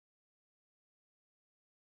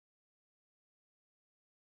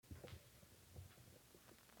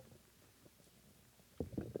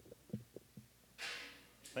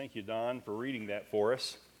Thank you, Don, for reading that for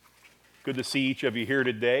us. Good to see each of you here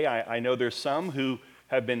today. I know there's some who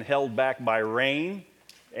have been held back by rain,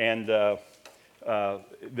 and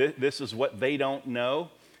this is what they don't know.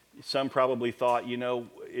 Some probably thought,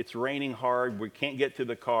 it's raining hard, we can't get to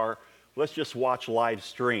the car, let's just watch live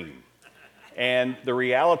stream. And the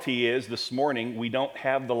reality is, this morning, we don't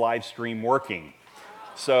have the live stream working.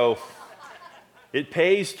 So it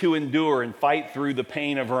pays to endure and fight through the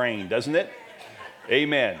pain of rain, doesn't it?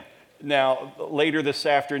 Amen. Now, later this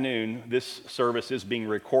afternoon, this service is being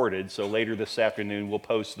recorded, so later this afternoon we'll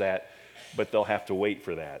post that, but they'll have to wait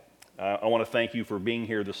for that. I want to thank you for being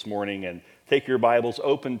here this morning, and take your Bibles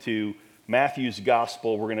open to Matthew's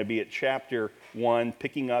Gospel. We're going to be at chapter 1,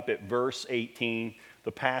 picking up at verse 18,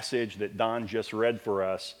 the passage that Don just read for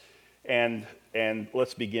us, and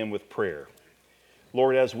let's begin with prayer.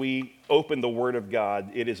 Lord, as we open the Word of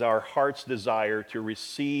God, it is our heart's desire to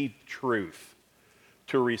receive truth,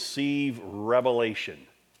 to receive revelation,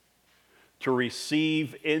 to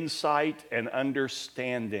receive insight and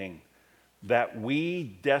understanding that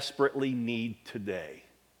we desperately need today.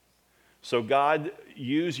 So God,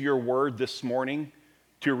 use your word this morning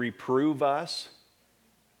to reprove us,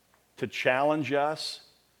 to challenge us,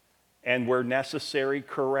 and where necessary,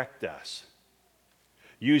 correct us.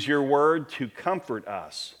 Use your word to comfort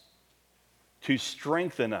us, to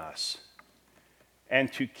strengthen us,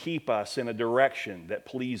 and to keep us in a direction that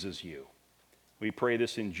pleases you. We pray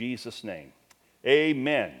this in Jesus' name.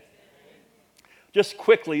 Amen. Just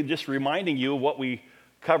quickly, just reminding you of what we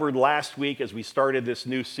covered last week as we started this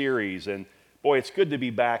new series. And boy, it's good to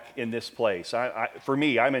be back in this place. For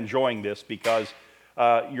me, I'm enjoying this because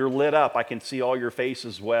you're lit up. I can see all your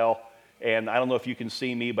faces well. And I don't know if you can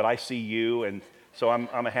see me, but I see you. And so I'm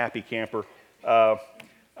a happy camper. I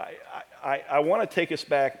want to take us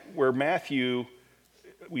back where Matthew,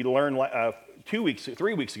 we learned 3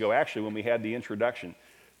 weeks ago, actually, when we had the introduction,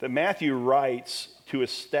 that Matthew writes to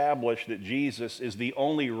establish that Jesus is the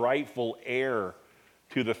only rightful heir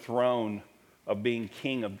to the throne of being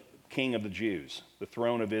king of the Jews, the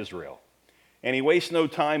throne of Israel. And he wastes no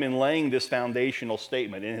time in laying this foundational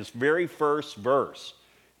statement. In his very first verse,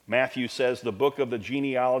 Matthew says, the book of the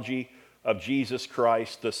genealogy of Jesus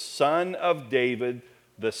Christ, the son of David,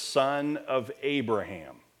 the son of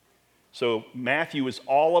Abraham. So Matthew is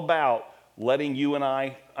all about letting you and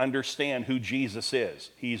I understand who Jesus is.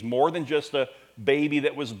 He's more than just a baby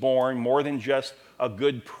that was born, more than just a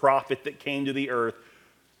good prophet that came to the earth.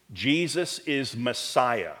 Jesus is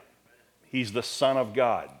Messiah. He's the Son of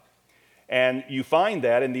God. And you find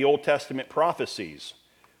that in the Old Testament prophecies,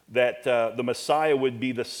 that the Messiah would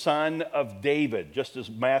be the son of David, just as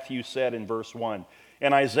Matthew said in verse 1.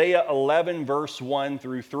 In Isaiah 11, verse 1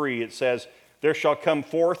 through 3, it says, there shall come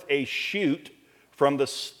forth a shoot from the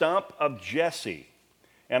stump of Jesse,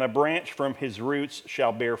 and a branch from his roots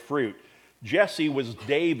shall bear fruit. Jesse was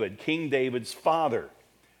David, King David's father,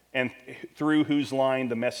 and through whose line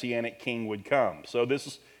the Messianic king would come. So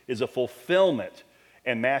this is a fulfillment,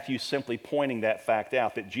 and Matthew's simply pointing that fact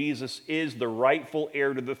out, that Jesus is the rightful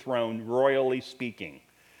heir to the throne, royally speaking.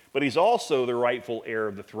 But he's also the rightful heir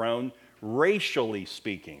of the throne, racially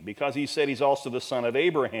speaking, because he said he's also the son of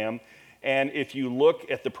Abraham. And if you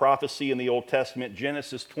look at the prophecy in the Old Testament,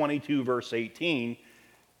 Genesis 22, verse 18,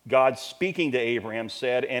 God speaking to Abraham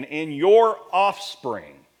said, and in your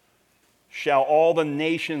offspring shall all the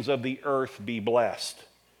nations of the earth be blessed.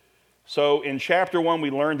 So in chapter 1,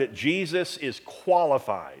 we learned that Jesus is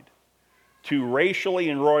qualified to racially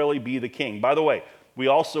and royally be the king. By the way, we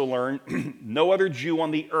also learned no other Jew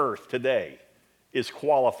on the earth today is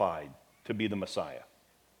qualified to be the Messiah.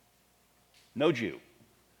 No Jew.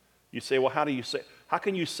 You say, well, how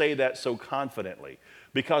can you say that so confidently?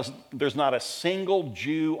 Because there's not a single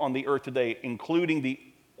Jew on the earth today, including the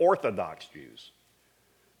Orthodox Jews,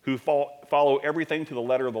 who follow everything to the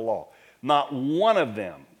letter of the law. Not one of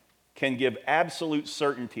them can give absolute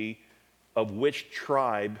certainty of which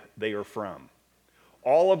tribe they are from.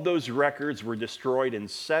 All of those records were destroyed in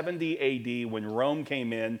 70 AD when Rome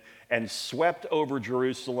came in and swept over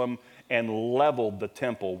Jerusalem and leveled the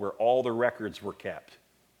temple where all the records were kept.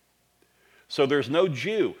 So there's no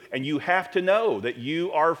Jew, and you have to know that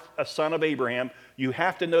you are a son of Abraham. You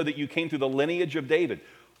have to know that you came through the lineage of David.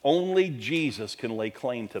 Only Jesus can lay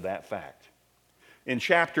claim to that fact. In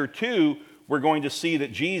chapter 2, we're going to see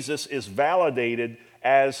that Jesus is validated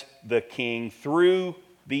as the king through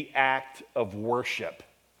the act of worship.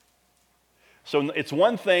 So it's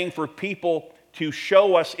one thing for people to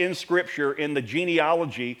show us in Scripture, in the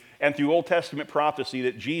genealogy and through Old Testament prophecy,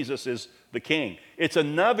 that Jesus is the king. It's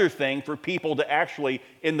another thing for people to actually,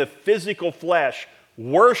 in the physical flesh,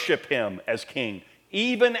 worship him as king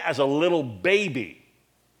even as a little baby.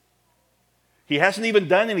 He hasn't even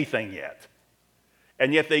done anything yet.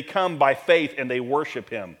 And yet they come by faith and they worship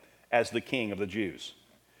him as the King of the Jews.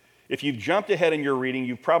 If you've jumped ahead in your reading,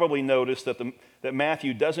 you've probably noticed that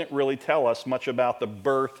Matthew doesn't really tell us much about the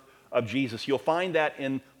birth of Jesus. You'll find that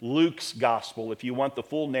in Luke's gospel if you want the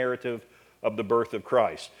full narrative of the birth of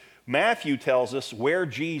Christ. Matthew tells us where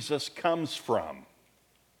Jesus comes from.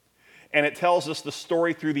 And it tells us the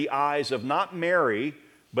story through the eyes of not Mary,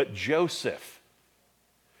 but Joseph.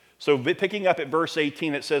 So picking up at verse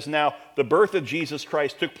 18, it says, "Now the birth of Jesus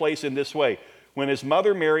Christ took place in this way. When his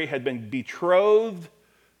mother Mary had been betrothed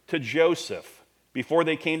to Joseph, before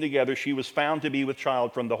they came together, she was found to be with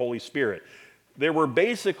child from the Holy Spirit." There were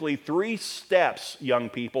basically 3 steps, young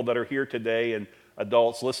people that are here today, and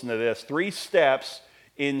adults, listen to this. 3 steps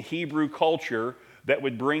in Hebrew culture that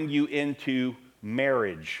would bring you into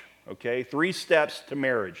marriage, okay? 3 steps to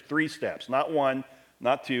marriage, 3 steps, not 1,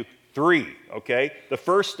 not 2, 3, okay? The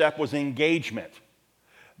first step was engagement.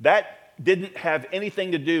 That didn't have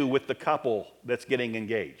anything to do with the couple that's getting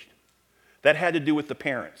engaged. That had to do with the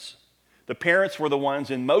parents. The parents were the ones,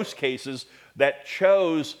 in most cases, that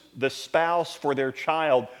chose the spouse for their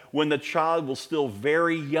child when the child was still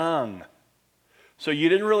very young. So you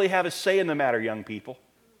didn't really have a say in the matter, young people.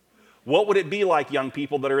 What would it be like, young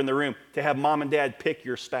people that are in the room, to have mom and dad pick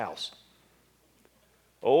your spouse?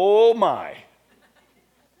 Oh my.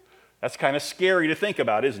 That's kind of scary to think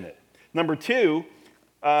about, isn't it? Number 2,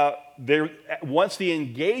 once the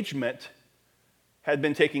engagement had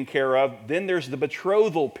been taken care of, then there's the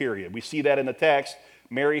betrothal period. We see that in the text.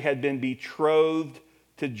 Mary had been betrothed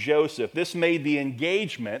to Joseph. This made the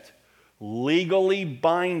engagement legally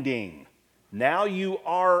binding. Now you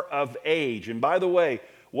are of age. And by the way,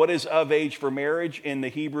 what is of age for marriage in the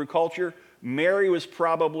Hebrew culture? Mary was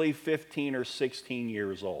probably 15 or 16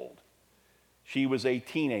 years old. She was a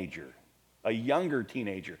teenager, a younger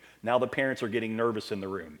teenager. Now the parents are getting nervous in the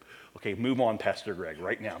room. Okay, move on, Pastor Greg,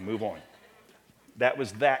 right now, move on. That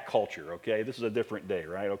was that culture, okay? This is a different day,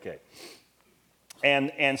 right? Okay.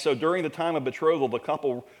 And so during the time of betrothal, the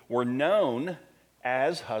couple were known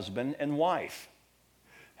as husband and wife.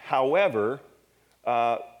 However,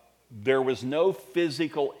 there was no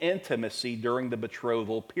physical intimacy during the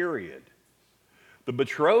betrothal period. The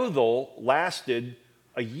betrothal lasted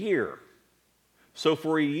a year. So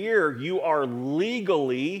for a year, you are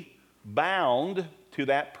legally bound to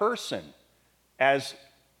that person as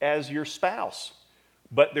your spouse.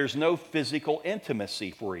 But there's no physical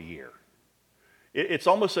intimacy for a year. It's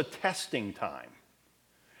almost a testing time.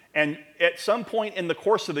 And at some point in the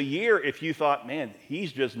course of the year, if you thought, man,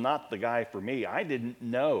 he's just not the guy for me, I didn't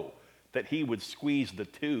know that he would squeeze the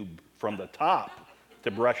tube from the top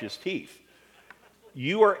to brush his teeth,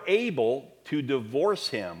 you are able to divorce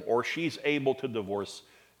him, or she's able to divorce,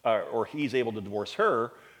 or he's able to divorce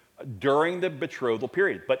her during the betrothal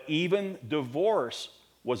period. But even divorce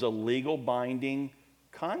was a legal binding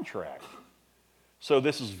contract. So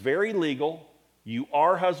this is very legal. You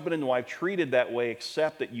are husband and wife, treated that way,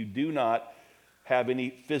 except that you do not have any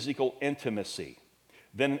physical intimacy.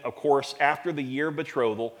 Then, of course, after the year of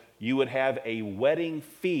betrothal, you would have a wedding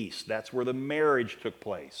feast. That's where the marriage took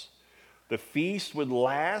place. The feast would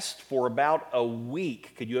last for about a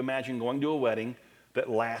week. Could you imagine going to a wedding that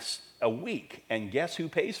lasts a week? And guess who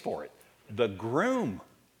pays for it? The groom.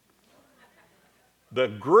 The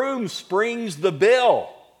groom springs the bill.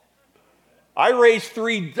 I raised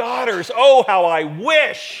 3 daughters. Oh, how I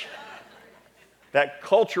wish that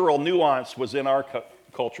cultural nuance was in our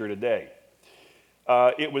culture today.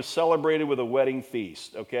 It was celebrated with a wedding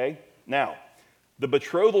feast, okay? Now, the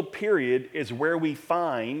betrothal period is where we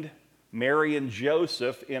find Mary and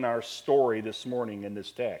Joseph in our story this morning in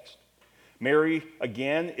this text. Mary,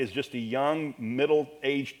 again, is just a young,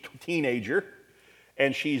 middle-aged teenager,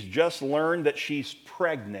 and she's just learned that she's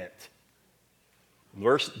pregnant.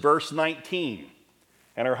 Verse 19,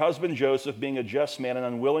 and her husband Joseph, being a just man and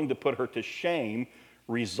unwilling to put her to shame,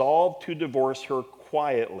 resolved to divorce her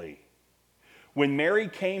quietly. When Mary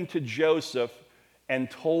came to Joseph and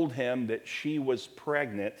told him that she was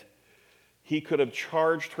pregnant, he could have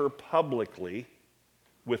charged her publicly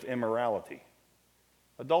with immorality,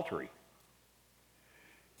 adultery.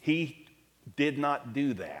 He did not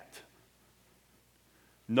do that.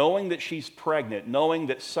 Knowing that she's pregnant, knowing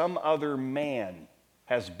that some other man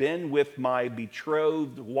has been with my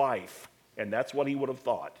betrothed wife, and that's what he would have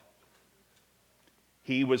thought.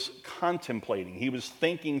 He was contemplating, he was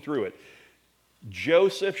thinking through it.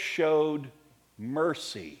 Joseph showed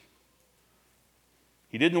mercy.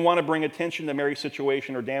 He didn't want to bring attention to Mary's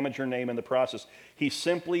situation or damage her name in the process. He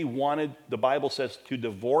simply wanted, the Bible says, to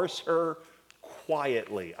divorce her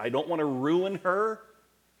quietly. I don't want to ruin her.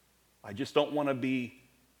 I just don't want to be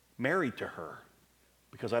married to her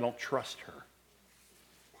because I don't trust her.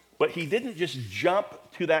 But he didn't just jump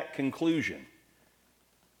to that conclusion.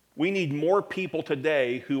 We need more people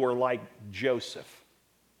today who are like Joseph.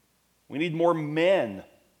 We need more men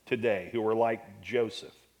today who are like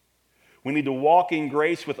Joseph. We need to walk in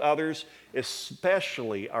grace with others,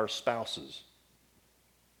 especially our spouses.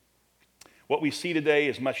 What we see today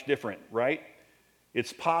is much different, right?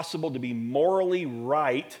 It's possible to be morally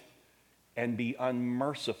right and be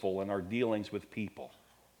unmerciful in our dealings with people.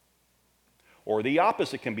 Or the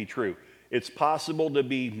opposite can be true. It's possible to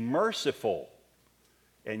be merciful,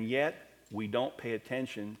 and yet we don't pay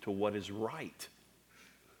attention to what is right.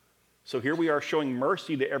 So here we are showing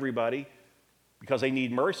mercy to everybody because they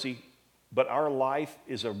need mercy, but our life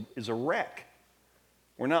is a wreck.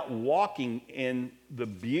 We're not walking in the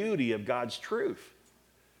beauty of God's truth.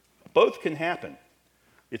 Both can happen.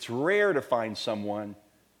 It's rare to find someone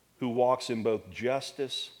who walks in both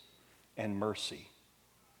justice and mercy.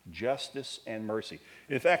 Justice and mercy.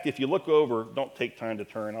 In fact, if you look over, don't take time to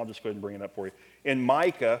turn, I'll just go ahead and bring it up for you. In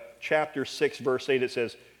Micah chapter 6, verse 8, it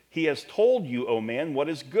says, "He has told you, O man, what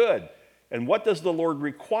is good. And what does the Lord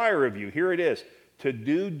require of you?" Here it is. To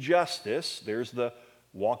do justice, there's the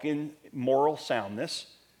walk in moral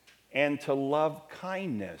soundness, and to love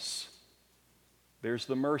kindness. There's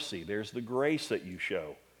the mercy, there's the grace that you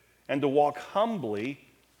show. And to walk humbly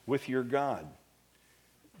with your God.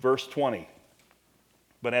 Verse 20.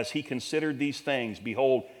 But as he considered these things,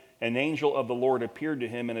 behold, an angel of the Lord appeared to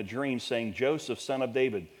him in a dream, saying, "Joseph, son of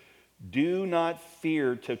David, do not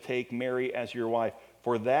fear to take Mary as your wife,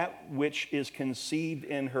 for that which is conceived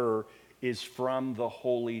in her is from the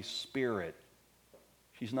Holy Spirit."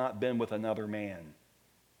 She's not been with another man.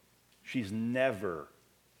 She's never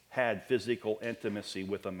had physical intimacy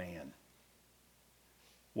with a man.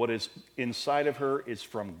 What is inside of her is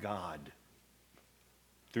from God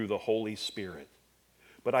through the Holy Spirit.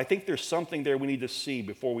 But I think there's something there we need to see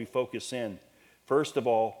before we focus in. First of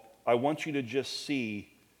all, I want you to just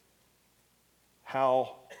see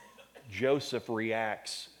how Joseph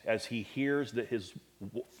reacts as he hears that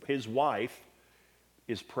his wife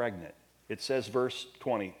is pregnant. It says, verse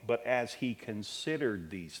 20, but as he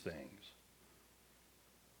considered these things.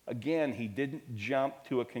 Again, he didn't jump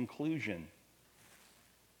to a conclusion.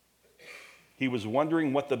 He was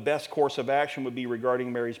wondering what the best course of action would be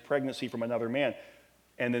regarding Mary's pregnancy from another man.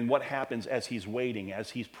 And then what happens as he's waiting,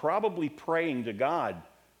 as he's probably praying to God,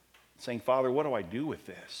 saying, "Father, what do I do with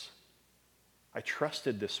this? I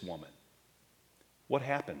trusted this woman." What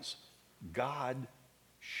happens? God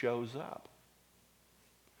shows up.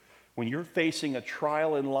 When you're facing a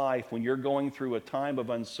trial in life, when you're going through a time of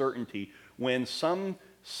uncertainty, when some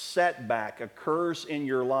setback occurs in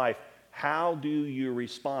your life, how do you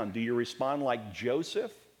respond? Do you respond like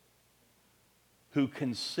Joseph, who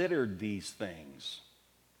considered these things?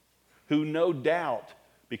 Who no doubt,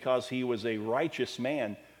 because he was a righteous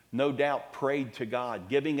man, no doubt prayed to God,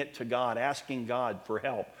 giving it to God, asking God for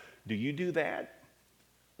help. Do you do that?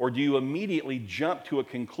 Or do you immediately jump to a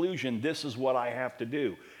conclusion, this is what I have to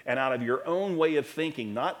do? And out of your own way of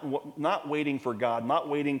thinking, not waiting for God, not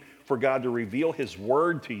waiting for God to reveal his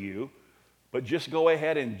word to you, but just go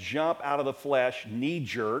ahead and jump out of the flesh, knee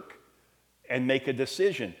jerk, and make a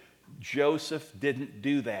decision. Joseph didn't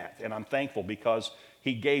do that, and I'm thankful because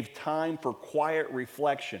he gave time for quiet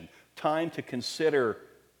reflection, time to consider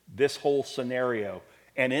this whole scenario.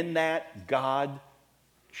 And in that, God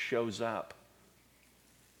shows up.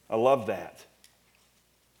 I love that.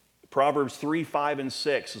 Proverbs 3, 5, and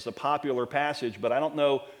 6 is a popular passage, but I don't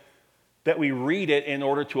know that we read it in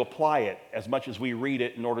order to apply it as much as we read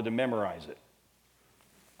it in order to memorize it.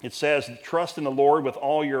 It says, "Trust in the Lord with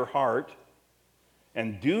all your heart,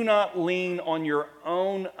 and do not lean on your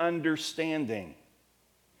own understanding.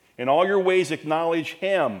 In all your ways acknowledge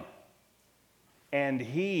him, and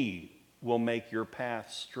he will make your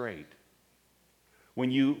path straight." When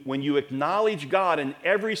you acknowledge God in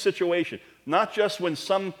every situation, not just when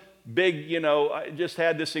some big, I just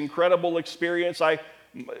had this incredible experience,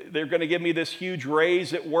 they're going to give me this huge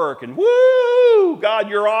raise at work, and woo, God,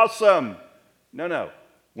 you're awesome. No.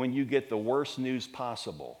 When you get the worst news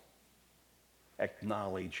possible,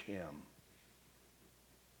 acknowledge him.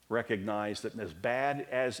 Recognize that as bad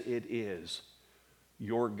as it is,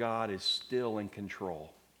 your God is still in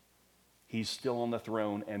control. He's still on the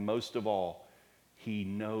throne, and most of all, he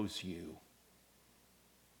knows you.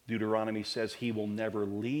 Deuteronomy says he will never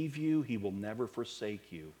leave you, he will never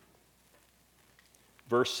forsake you.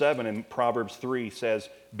 Verse 7 in Proverbs 3 says,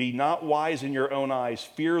 "Be not wise in your own eyes,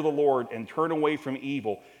 fear the Lord, and turn away from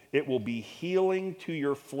evil. It will be healing to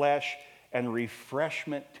your flesh and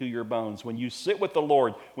refreshment to your bones. When you sit with the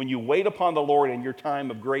Lord, when you wait upon the Lord in your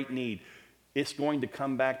time of great need, it's going to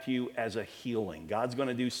come back to you as a healing. God's going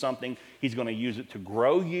to do something. He's going to use it to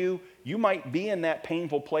grow you. You might be in that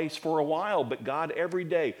painful place for a while, but God, every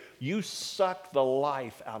day, you suck the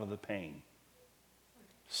life out of the pain.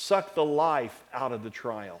 Suck the life out of the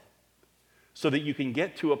trial so that you can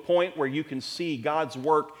get to a point where you can see God's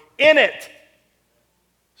work in it.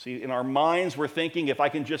 See, in our minds, we're thinking, if I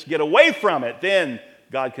can just get away from it, then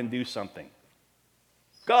God can do something.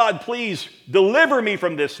 God, please deliver me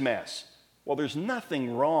from this mess. Well, there's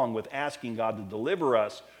nothing wrong with asking God to deliver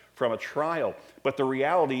us from a trial. But the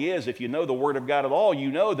reality is, if you know the Word of God at all, you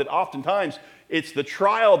know that oftentimes it's the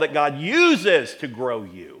trial that God uses to grow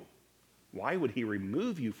you. Why would He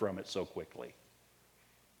remove you from it so quickly?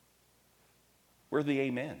 Where are the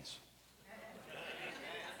amens?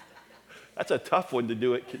 That's a tough one to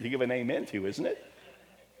do it, to give an amen to, isn't it?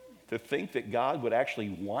 To think that God would actually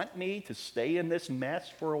want me to stay in this mess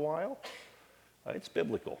for a while? It's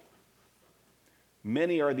biblical.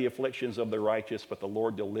 Many are the afflictions of the righteous, but the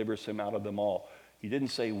Lord delivers him out of them all. He didn't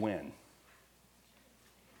say when.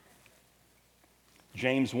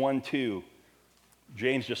 James 1:2.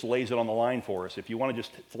 James just lays it on the line for us. If you want to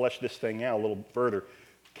just flesh this thing out a little further,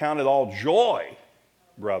 count it all joy,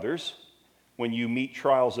 brothers, when you meet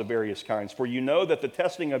trials of various kinds. For you know that the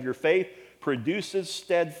testing of your faith produces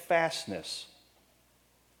steadfastness.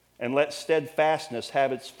 And let steadfastness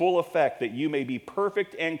have its full effect, that you may be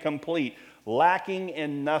perfect and complete, lacking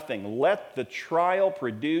in nothing. Let the trial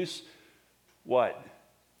produce what?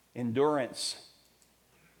 Endurance,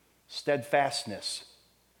 steadfastness.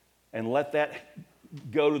 And let that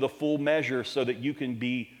go to the full measure so that you can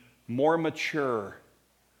be more mature,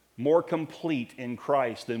 more complete in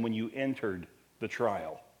Christ than when you entered the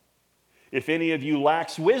trial. If any of you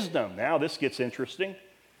lacks wisdom, now this gets interesting,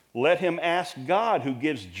 let him ask God, who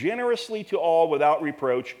gives generously to all without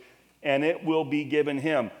reproach, and it will be given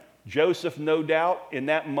him. Joseph, no doubt, in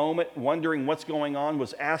that moment, wondering what's going on,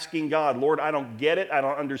 was asking God, Lord, I don't get it. I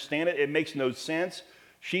don't understand it. It makes no sense.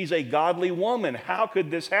 She's a godly woman. How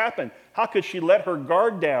could this happen? How could she let her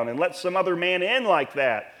guard down and let some other man in like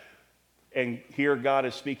that? And here God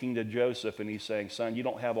is speaking to Joseph, and he's saying, son, you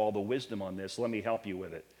don't have all the wisdom on this. Let me help you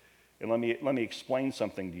with it. And let me explain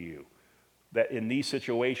something to you. That in these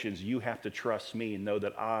situations, you have to trust me and know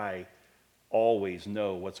that I always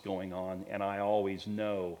know what's going on, and I always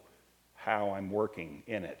know how I'm working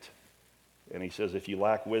in it. And he says, if you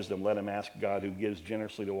lack wisdom, let him ask God, who gives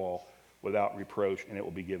generously to all without reproach, and it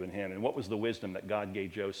will be given him. And what was the wisdom that God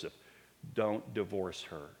gave Joseph? Don't divorce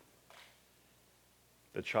her.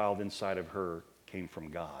 The child inside of her came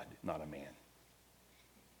from God, not a man.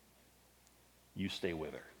 You stay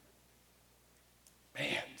with her.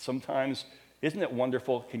 Man, sometimes, isn't it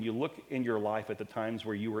wonderful? Can you look in your life at the times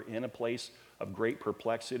where you were in a place of great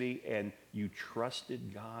perplexity and you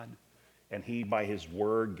trusted God, and He, by His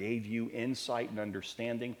word, gave you insight and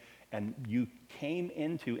understanding, and you came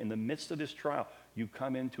into, in the midst of this trial, you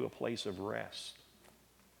come into a place of rest,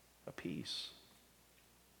 a peace.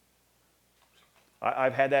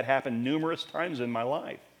 I've had that happen numerous times in my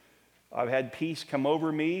life. I've had peace come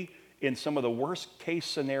over me in some of the worst case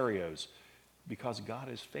scenarios because God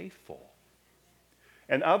is faithful.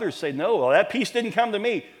 And others say, no, well, that peace didn't come to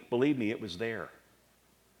me. Believe me, it was there.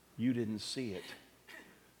 You didn't see it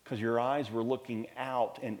because your eyes were looking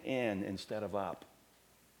out and in instead of up.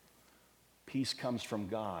 Peace comes from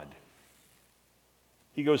God.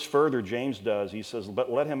 He goes further, James does. He says,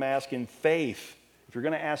 but let him ask in faith. If you're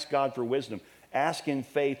going to ask God for wisdom, ask in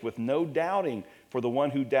faith with no doubting, for the one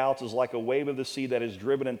who doubts is like a wave of the sea that is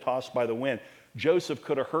driven and tossed by the wind. Joseph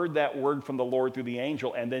could have heard that word from the Lord through the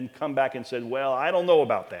angel and then come back and said, well, I don't know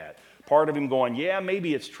about that. Part of him going, yeah,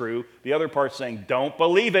 maybe it's true. The other part saying, don't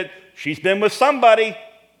believe it. She's been with somebody.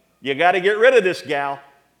 You got to get rid of this gal.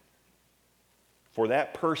 For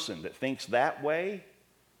that person that thinks that way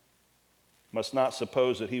must not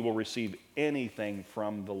suppose that he will receive anything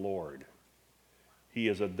from the Lord. He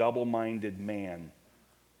is a double-minded man,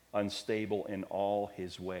 unstable in all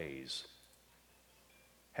his ways.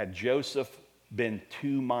 Had Joseph been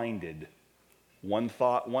two-minded, one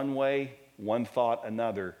thought one way, one thought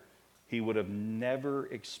another, he would have never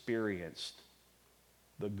experienced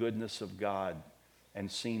the goodness of God and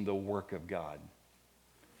seen the work of God.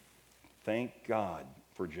 Thank God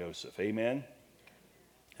for Joseph. Amen?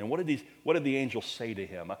 And what did the angel say to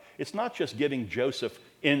him? It's not just giving Joseph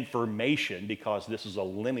information because this is a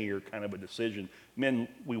linear kind of a decision. Men,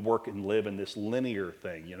 we work and live in this linear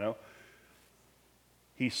thing, you know.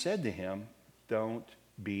 He said to him, don't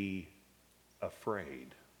be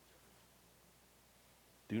afraid.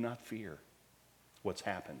 Do not fear what's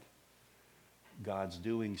happened. God's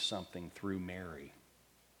doing something through Mary.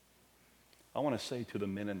 I want to say to the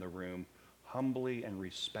men in the room, humbly and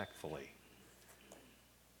respectfully,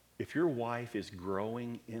 if your wife is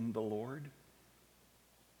growing in the Lord,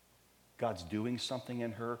 God's doing something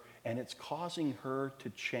in her, and it's causing her to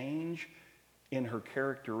change in her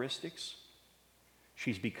characteristics.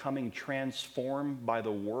 She's becoming transformed by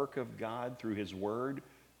the work of God through His Word,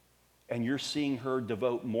 and you're seeing her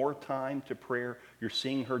devote more time to prayer. You're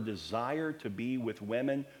seeing her desire to be with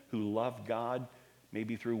women who love God,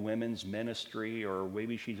 maybe through women's ministry, or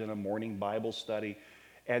maybe she's in a morning Bible study.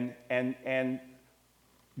 And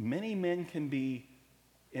many men can be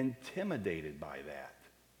intimidated by that.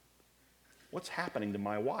 What's happening to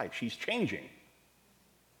my wife? She's changing.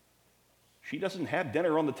 She doesn't have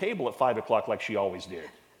dinner on the table at 5 o'clock like she always did.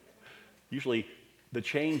 Usually the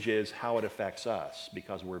change is how it affects us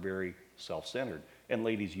because we're very self-centered. And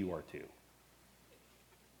ladies, you are too.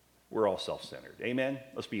 We're all self-centered. Amen?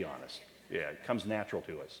 Let's be honest. Yeah, it comes natural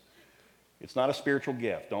to us. It's not a spiritual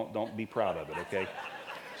gift. Don't be proud of it, okay?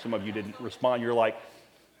 Some of you didn't respond. You're like,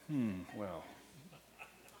 well.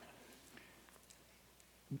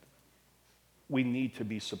 We need to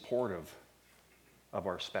be supportive of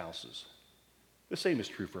our spouses. The same is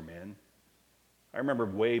true for men. I remember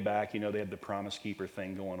way back, they had the Promise Keeper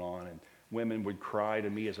thing going on, and women would cry to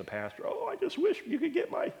me as a pastor, "Oh, I just wish you could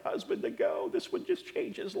get my husband to go. This would just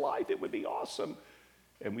change his life. It would be awesome."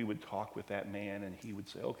 And we would talk with that man, and he would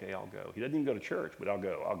say, "Okay, I'll go." He doesn't even go to church, but I'll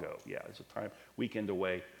go. Yeah, it's a time, weekend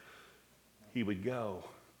away. He would go.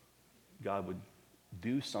 God would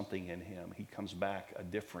do something in him. He comes back a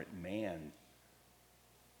different man.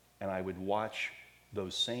 And I would watch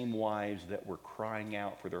those same wives that were crying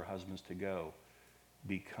out for their husbands to go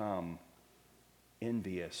become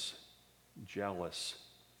envious, jealous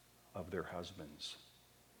of their husbands.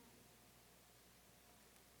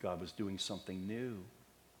 God was doing something new.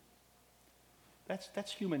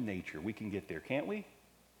 That's human nature. We can get there, can't we?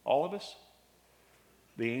 All of us?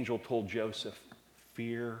 The angel told Joseph,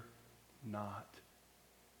 "Fear not.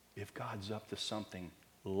 If God's up to something,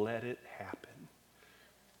 let it happen."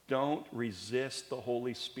 Don't resist the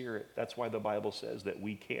Holy Spirit. That's why the Bible says that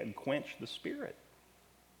we can quench the Spirit.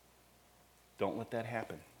 Don't let that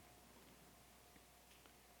happen.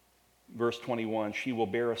 Verse 21, "She will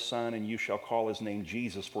bear a son, and you shall call his name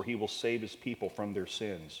Jesus, for he will save his people from their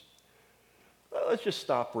sins." Let's just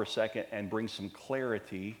stop for a second and bring some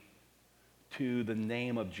clarity to the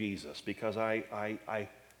name of Jesus, because I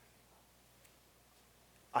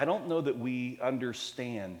don't know that we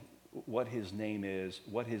understand what his name is,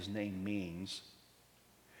 what his name means,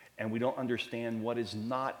 and we don't understand what is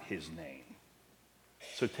not his name.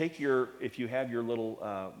 So if you have your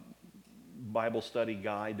little Bible study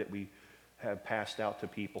guide that we have passed out to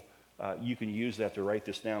people, you can use that to write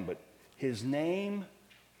this down. But his name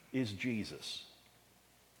is Jesus.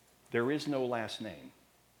 There is no last name.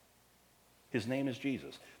 His name is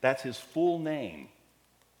Jesus. That's his full name,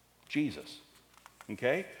 Jesus.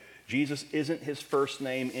 Okay? Jesus isn't his first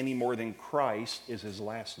name any more than Christ is his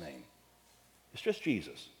last name. It's just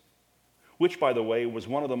Jesus, which, by the way, was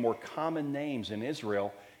one of the more common names in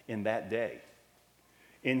Israel in that day.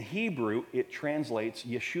 In Hebrew, it translates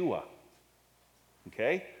Yeshua.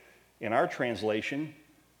 Okay? In our translation,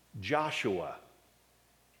 Joshua.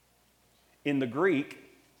 In the Greek,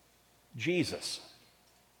 Jesus.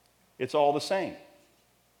 It's all the same.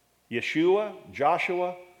 Yeshua,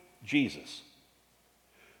 Joshua, Jesus.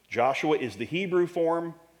 Joshua is the Hebrew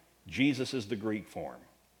form. Jesus is the Greek form.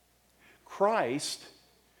 Christ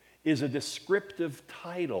is a descriptive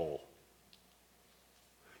title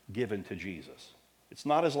given to Jesus. It's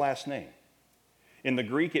not his last name. In the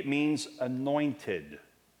Greek, it means anointed,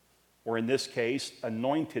 or in this case,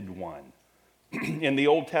 anointed one. In the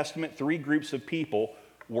Old Testament, 3 groups of people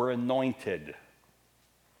were anointed.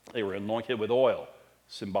 They were anointed with oil,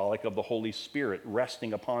 symbolic of the Holy Spirit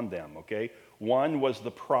resting upon them, okay? One was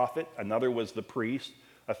the prophet, another was the priest,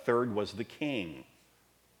 a third was the king.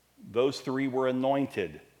 Those 3 were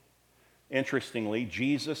anointed. Interestingly,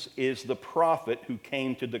 Jesus is the prophet who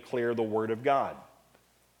came to declare the word of God.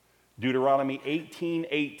 Deuteronomy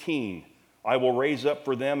 18:18, "I will raise up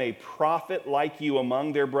for them a prophet like you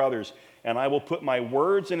among their brothers, and I will put my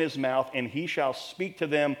words in his mouth, and he shall speak to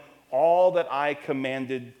them all that I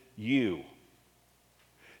commanded you."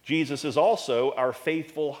 Jesus is also our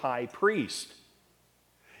faithful high priest.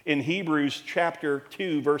 In Hebrews chapter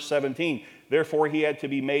 2, verse 17, "Therefore he had to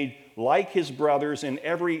be made like his brothers in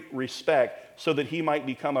every respect, so that he might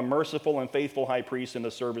become a merciful and faithful high priest in the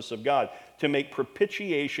service of God, to make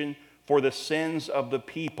propitiation for the sins of the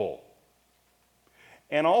people."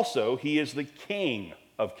 and also he is the King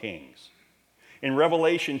of kings. In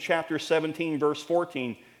Revelation chapter 17, verse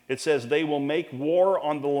 14, it says, "They will make war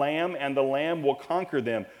on the Lamb, and the Lamb will conquer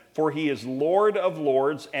them. For he is Lord of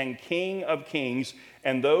lords and King of kings,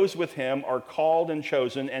 and those with him are called and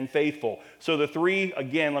chosen and faithful." So the three,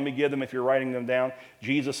 again, let me give them if you're writing them down.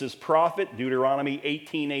 Jesus is prophet, Deuteronomy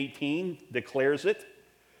 18:18 declares it.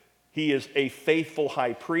 He is a faithful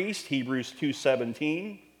high priest, Hebrews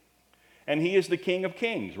 2:17. And he is the King of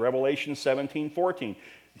kings, Revelation 17:14.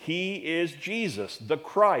 He is Jesus, the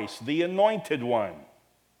Christ, the anointed one.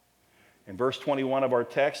 In verse 21 of our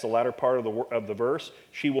text, the latter part of the verse,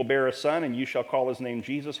 "She will bear a son, and you shall call his name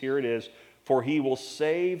Jesus." Here it is, "For he will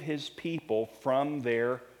save his people from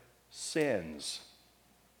their sins."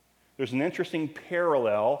 There's an interesting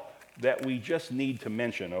parallel that we just need to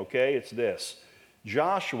mention, okay? It's this.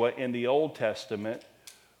 Joshua in the Old Testament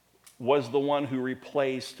was the one who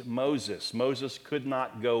replaced Moses. Moses could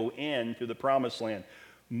not go into the promised land.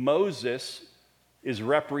 Moses is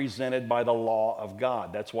represented by the law of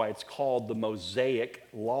God. That's why it's called the Mosaic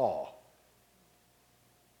Law.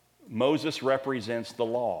 Moses represents the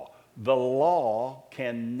law. The law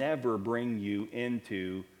can never bring you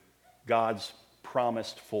into God's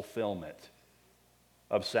promised fulfillment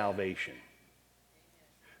of salvation.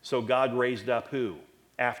 So God raised up who?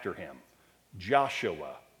 After him?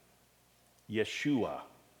 Joshua. Yeshua.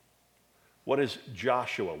 What is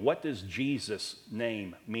Joshua? What does Jesus'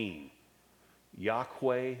 name mean?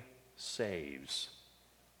 Yahweh saves.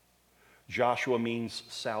 Joshua means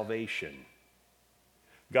salvation.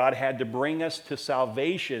 God had to bring us to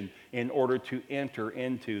salvation in order to enter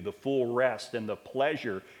into the full rest and the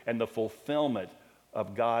pleasure and the fulfillment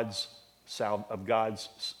of God's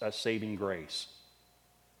saving grace.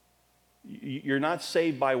 You're not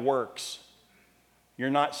saved by works. You're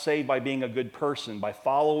not saved by being a good person, by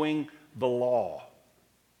following the law.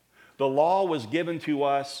 The law was given to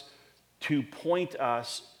us to point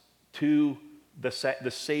us to the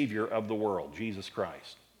Savior of the world, Jesus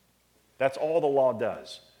Christ. That's all the law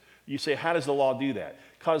does. You say, how does the law do that?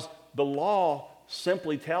 Because the law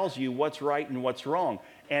simply tells you what's right and what's wrong.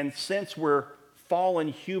 And since we're fallen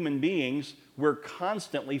human beings, we're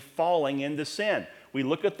constantly falling into sin. We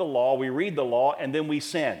look at the law, we read the law, and then we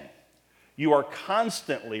sin. You are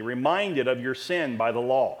constantly reminded of your sin by the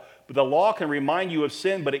law. But the law can remind you of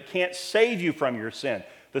sin, but it can't save you from your sin.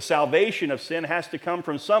 The salvation of sin has to come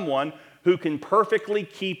from someone who can perfectly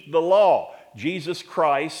keep the law. Jesus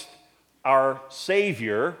Christ, our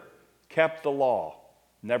Savior, kept the law,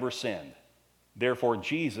 never sinned. Therefore,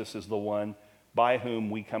 Jesus is the one by whom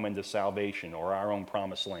we come into salvation or our own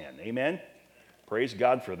promised land. Amen? Praise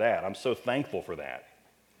God for that. I'm so thankful for that.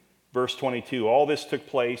 Verse 22, "All this took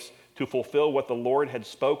place to fulfill what the Lord had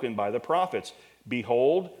spoken by the prophets.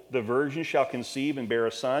 Behold, the virgin shall conceive and bear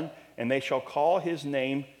a son, and they shall call his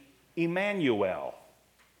name Emmanuel,"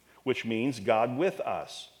 which means God with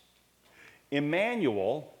us.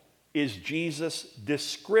 Emmanuel is Jesus'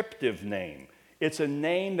 descriptive name. It's a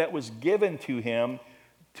name that was given to him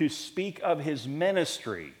to speak of his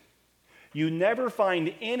ministry. You never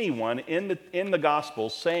find anyone in the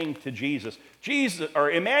Gospels saying to Jesus, "Jesus," or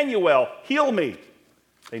 "Emmanuel, heal me."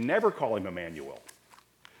 They never call him Emmanuel.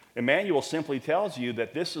 Emmanuel simply tells you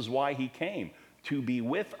that this is why he came, to be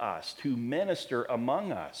with us, to minister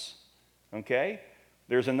among us. Okay?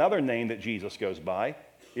 There's another name that Jesus goes by,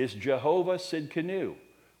 is Jehovah Sidkenu,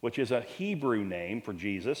 which is a Hebrew name for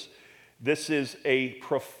Jesus. This is a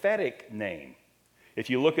prophetic name. If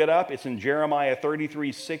you look it up, it's in Jeremiah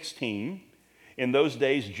 33:16. "In those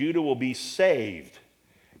days, Judah will be saved,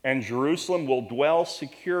 and Jerusalem will dwell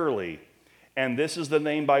securely. And this is the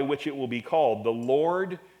name by which it will be called: the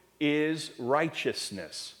Lord is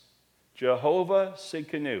righteousness." Jehovah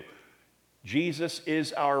Sidkenu. Jesus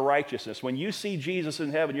is our righteousness. When you see Jesus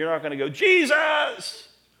in heaven, you're not going to go, "Jesus!"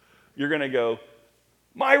 You're going to go,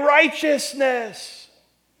 "My righteousness."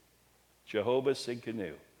 Jehovah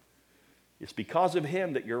Sidkenu. It's because of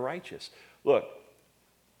him that you're righteous. Look,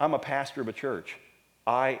 I'm a pastor of a church.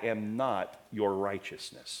 I am not your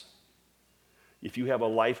righteousness. If you have a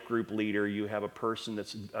life group leader, you have a person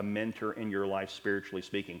that's a mentor in your life, spiritually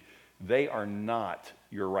speaking, they are not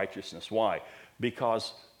your righteousness. Why?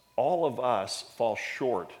 Because all of us fall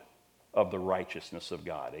short of the righteousness of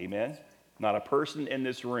God. Amen? Not a person in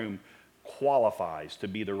this room qualifies to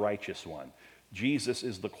be the righteous one. Jesus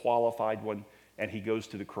is the qualified one, and he goes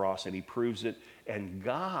to the cross and he proves it, and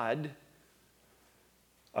God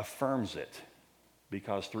affirms it.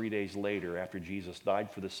 Because 3 days later, after Jesus died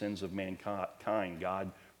for the sins of mankind,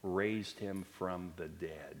 God raised him from the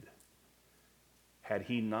dead. Had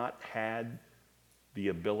he not had the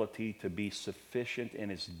ability to be sufficient in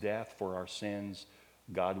his death for our sins,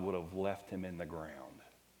 God would have left him in the ground.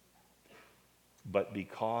 But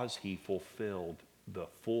because he fulfilled the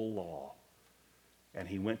full law, and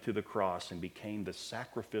he went to the cross and became the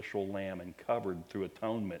sacrificial lamb and covered through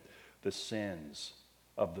atonement the sins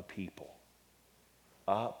of the people,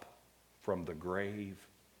 up from the grave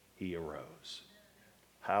he arose.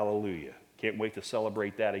 Hallelujah. Can't wait to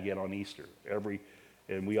celebrate that again on Easter.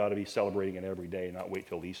 And we ought to be celebrating it every day, not wait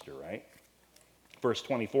till Easter, right? Verse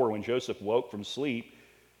 24, when Joseph woke from sleep,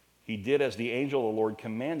 he did as the angel of the Lord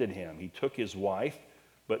commanded him. He took his wife,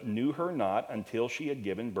 but knew her not until she had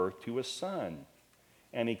given birth to a son.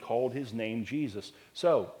 And he called his name Jesus.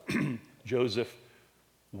 So, Joseph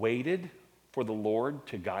waited for the Lord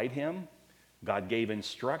to guide him. God gave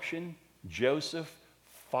instruction. Joseph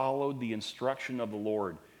followed the instruction of the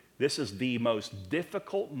Lord. This is the most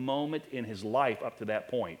difficult moment in his life up to that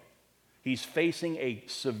point. He's facing a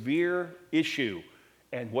severe issue.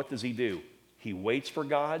 And what does he do? He waits for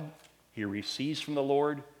God. He receives from the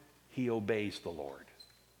Lord. He obeys the Lord.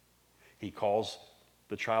 He calls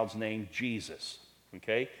the child's name Jesus.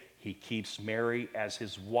 Okay? He keeps Mary as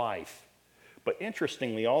his wife. But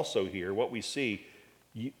interestingly also here, what we see,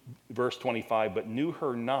 verse 25, but knew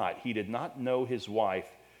her not. He did not know his wife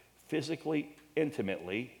physically,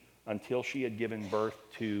 intimately, until she had given birth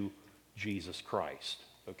to Jesus Christ.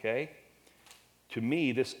 Okay? To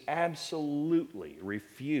me, this absolutely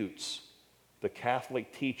refutes the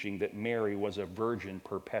Catholic teaching that Mary was a virgin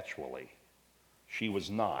perpetually. She was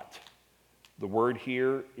not. The word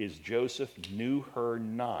here is Joseph knew her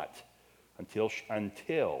not until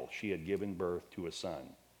she had given birth to a son.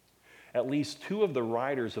 At least two of the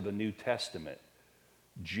writers of the New Testament,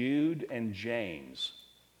 Jude and James,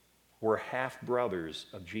 were half-brothers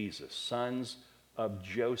of Jesus, sons of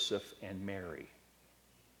Joseph and Mary.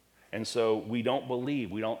 And so we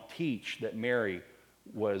don't teach that Mary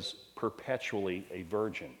was perpetually a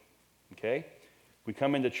virgin. Okay? We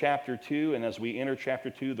come into chapter 2, and as we enter chapter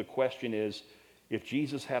 2, the question is, if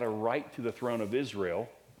Jesus had a right to the throne of Israel,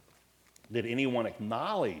 did anyone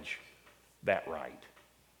acknowledge that right?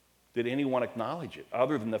 Did anyone acknowledge it,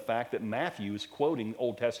 other than the fact that Matthew is quoting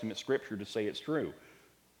Old Testament scripture to say it's true?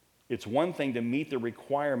 It's one thing to meet the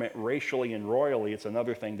requirement racially and royally. It's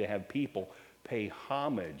another thing to have people pay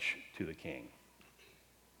homage to the king.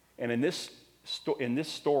 And in this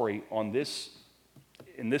story, in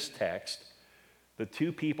this text, the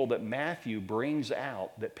two people that Matthew brings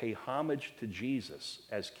out that pay homage to Jesus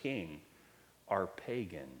as king are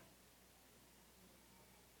pagan.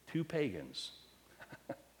 Two pagans.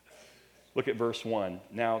 Look at verse 1.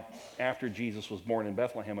 Now, after Jesus was born in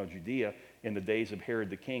Bethlehem of Judea, in the days of Herod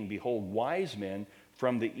the king, behold, wise men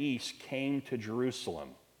from the east came to Jerusalem.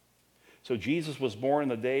 So Jesus was born in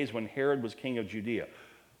the days when Herod was king of Judea.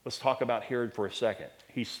 Let's talk about Herod for a second.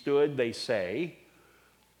 He stood, they say,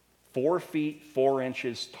 4 feet 4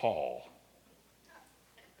 inches tall.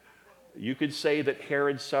 You could say that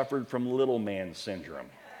Herod suffered from little man syndrome.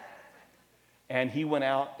 And he went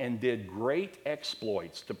out and did great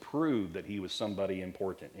exploits to prove that he was somebody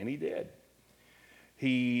important. And he did.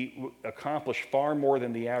 He accomplished far more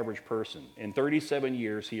than the average person. In 37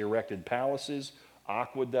 years, he erected palaces,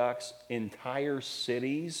 aqueducts, entire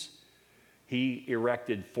cities. He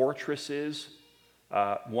erected fortresses,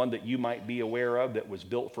 one that you might be aware of that was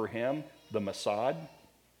built for him, the Masada.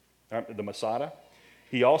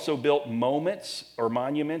 He also built monuments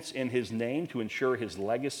in his name to ensure his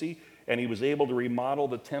legacy, and he was able to remodel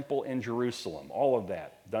the temple in Jerusalem. All of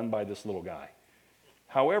that done by this little guy.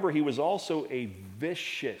 However, he was also a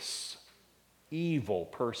vicious, evil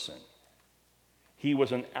person. He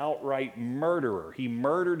was an outright murderer. He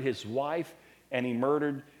murdered his wife and he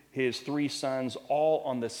murdered his 3 sons all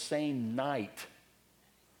on the same night.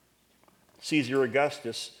 Caesar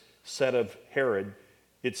Augustus said of Herod,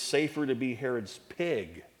 it's safer to be Herod's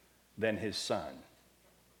pig than his son.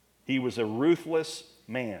 He was a ruthless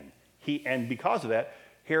man. And because of that,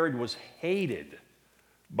 Herod was hated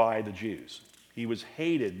by the Jews. He was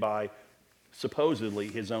hated by supposedly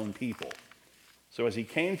his own people. So as he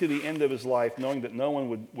came to the end of his life, knowing that no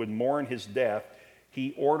one would mourn his death,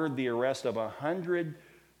 he ordered the arrest of 100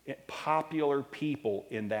 popular people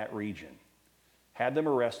in that region. Had them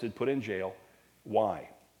arrested, put in jail. Why?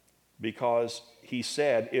 Because he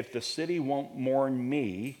said, if the city won't mourn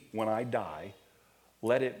me when I die,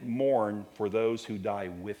 let it mourn for those who die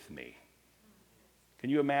with me. Can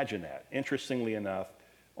you imagine that? Interestingly enough,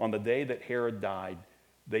 on the day that Herod died,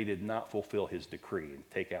 they did not fulfill his decree and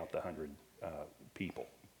take out the 100 people.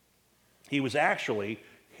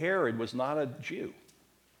 Herod was not a Jew.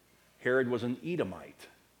 Herod was an Edomite.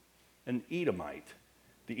 An Edomite.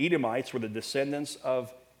 The Edomites were the descendants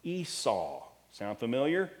of Esau. Sound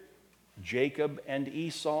familiar? Jacob and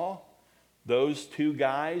Esau. Those two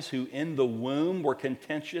guys who in the womb were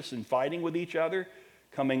contentious and fighting with each other,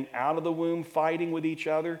 coming out of the womb fighting with each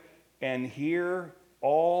other. And here,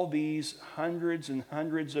 all these hundreds and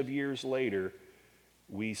hundreds of years later,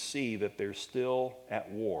 we see that they're still at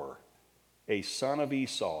war. A son of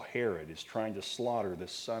Esau, Herod, is trying to slaughter the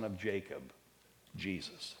son of Jacob,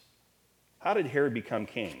 Jesus. How did Herod become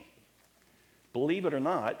king? Believe it or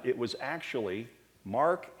not, it was actually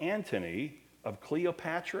Mark Antony of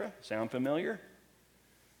Cleopatra, sound familiar?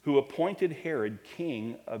 Who appointed Herod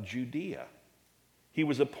king of Judea. He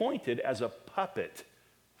was appointed as a puppet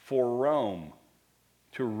for Rome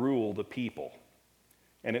to rule the people.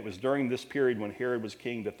 And it was during this period when Herod was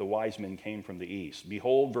king that the wise men came from the east.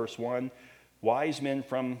 Behold, verse 1, wise men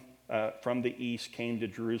from the east came to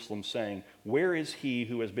Jerusalem, saying, where is he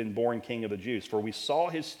who has been born king of the Jews? For we saw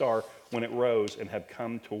his star when it rose and have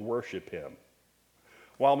come to worship him.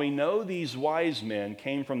 While we know these wise men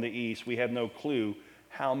came from the east, we have no clue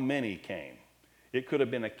how many came. It could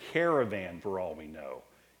have been a caravan for all we know.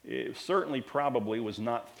 It certainly probably was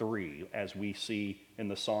not 3, as we see in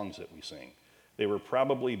the songs that we sing. They were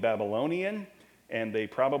probably Babylonian, and they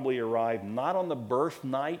probably arrived not on the birth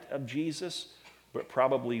night of Jesus, but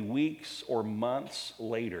probably weeks or months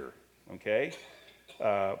later, okay?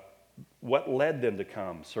 What led them to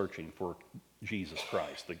come searching for Jesus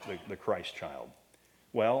Christ, the Christ child?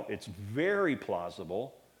 Well, it's very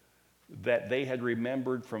plausible that they had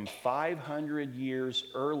remembered from 500 years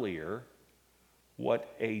earlier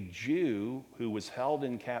what a Jew who was held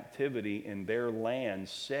in captivity in their land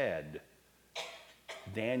said.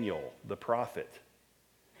 Daniel, the prophet.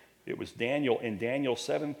 It was Daniel in Daniel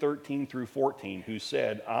 7:13 through 14 who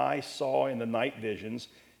said, I saw in the night visions,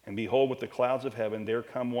 and behold, with the clouds of heaven, there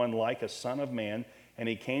come one like a son of man, and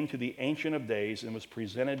he came to the Ancient of Days and was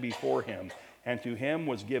presented before him. And to him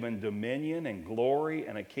was given dominion and glory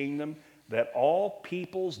and a kingdom that all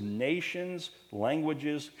peoples, nations,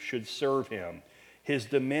 languages should serve him. His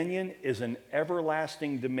dominion is an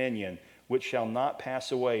everlasting dominion which shall not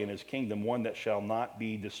pass away, and his kingdom one that shall not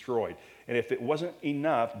be destroyed. And if it wasn't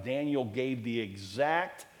enough, Daniel gave the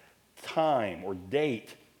exact time or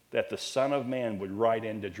date that the Son of Man would ride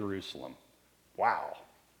into Jerusalem. Wow.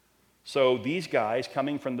 So these guys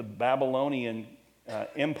coming from the Babylonian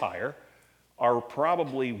Empire are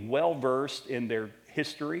probably well-versed in their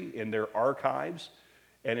history, in their archives,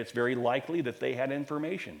 and it's very likely that they had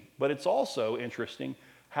information. But it's also interesting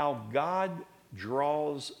how God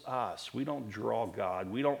draws us. We don't draw God.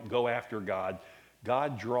 We don't go after God.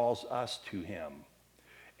 God draws us to him.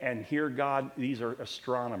 And here God, these are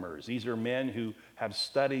astronomers. These are men who have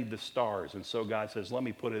studied the stars. And so God says, let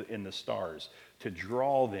me put it in the stars to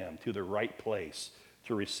draw them to the right place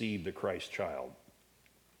to receive the Christ child.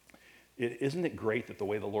 Isn't it great that the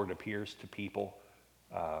way the Lord appears to people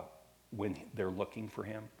when they're looking for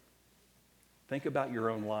him? Think about your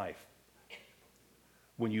own life.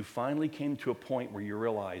 When you finally came to a point where you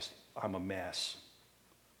realized, I'm a mess.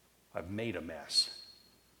 I've made a mess.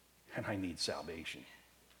 And I need salvation.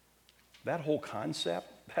 That whole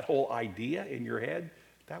concept, that whole idea in your head,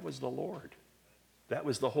 that was the Lord. That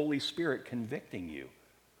was the Holy Spirit convicting you.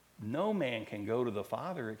 No man can go to the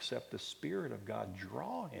Father except the Spirit of God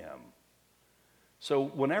draw him. So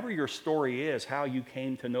whenever your story is how you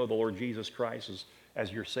came to know the Lord Jesus Christ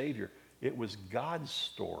as your Savior, it was God's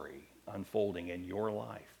story unfolding in your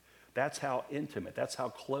life. That's how intimate, that's how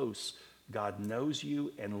close God knows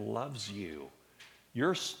you and loves you.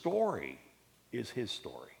 Your story is his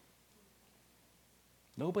story.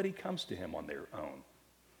 Nobody comes to him on their own.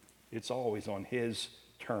 It's always on his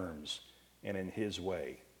terms and in his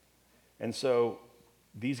way. And so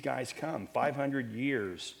these guys come 500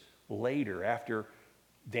 years later after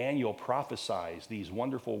Daniel prophesies these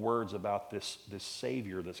wonderful words about this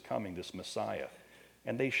Savior that's coming, this Messiah.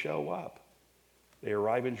 And they show up. They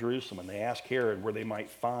arrive in Jerusalem and they ask Herod where they might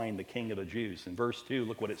find the King of the Jews. In verse 2,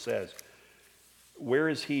 look what it says. Where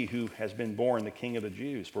is he who has been born the King of the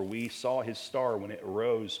Jews? For we saw his star when it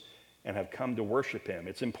arose and have come to worship him.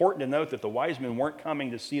 It's important to note that the wise men weren't coming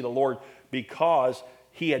to see the Lord because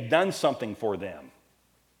he had done something for them.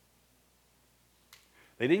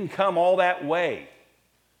 They didn't come all that way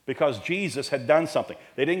because Jesus had done something.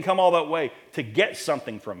 They didn't come all that way to get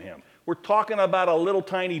something from him. We're talking about a little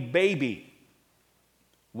tiny baby.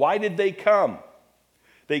 Why did they come?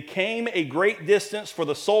 They came a great distance for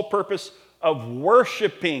the sole purpose of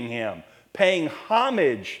worshiping him, paying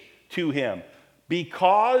homage to him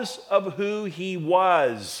because of who he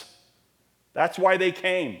was. That's why they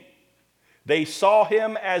came. They saw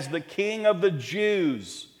him as the King of the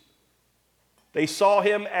Jews. They saw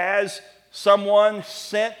him as someone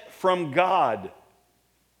sent from God.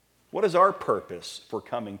 What is our purpose for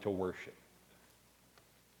coming to worship?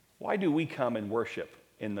 Why do we come and worship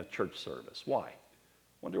in the church service? Why?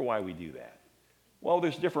 Wonder why we do that. Well,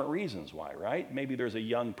 there's different reasons why, right? Maybe there's a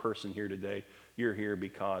young person here today. You're here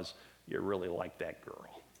because you really like that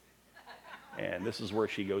girl. And this is where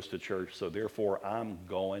she goes to church, so therefore I'm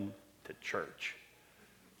going to church.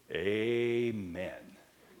 Amen.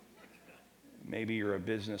 Maybe you're a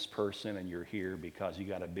business person and you're here because you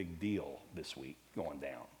got a big deal this week going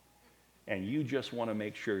down. And you just want to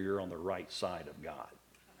make sure you're on the right side of God.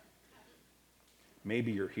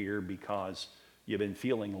 Maybe you're here because you've been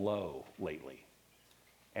feeling low lately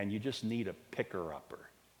and you just need a picker-upper.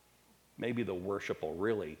 Maybe the worship will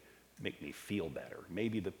really make me feel better.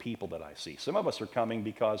 Maybe the people that I see. Some of us are coming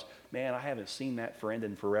because, man, I haven't seen that friend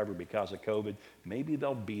in forever because of COVID. Maybe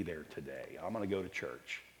they'll be there today. I'm going to go to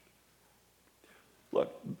church.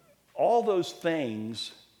 Look, all those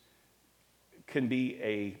things can be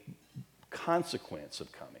a consequence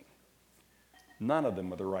of coming. None of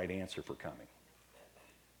them are the right answer for coming.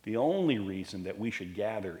 The only reason that we should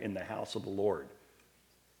gather in the house of the Lord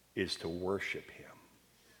is to worship him.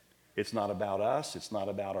 It's not about us. It's not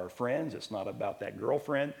about our friends. It's not about that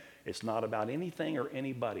girlfriend. It's not about anything or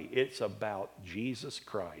anybody. It's about Jesus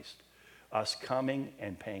Christ, us coming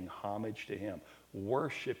and paying homage to him,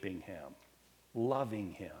 worshiping him,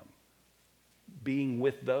 loving him, being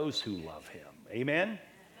with those who love him. Amen?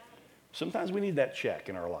 Sometimes we need that check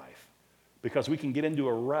in our life because we can get into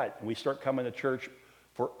a rut and we start coming to church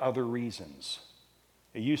for other reasons.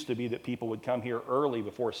 It used to be that people would come here early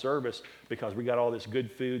before service because we got all this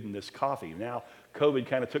good food and this coffee. Now, COVID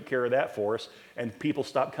kind of took care of that for us, and people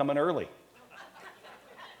stopped coming early.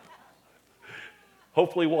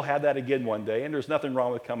 Hopefully, we'll have that again one day, and there's nothing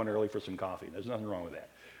wrong with coming early for some coffee. There's nothing wrong with that.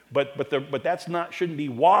 But that's not shouldn't be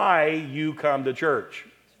why you come to church,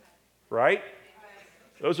 right?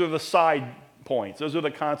 Those are the side points. Those are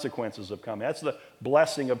the consequences of coming. That's the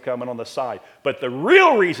blessing of coming on the side. But the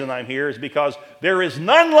real reason I'm here is because there is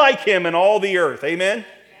none like him in all the earth. Amen? Amen.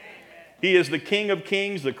 He is the King of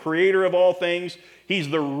kings, the creator of all things. He's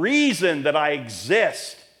the reason that I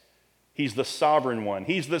exist. He's the sovereign one.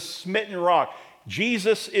 He's the smitten rock.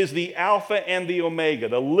 Jesus is the Alpha and the Omega,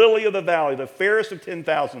 the lily of the valley, the fairest of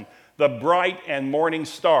 10,000, the bright and morning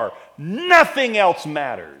star. Nothing else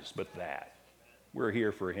matters but that. We're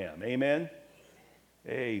here for him. Amen?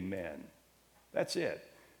 Amen. That's it.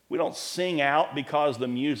 We don't sing out because the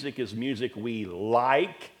music is music we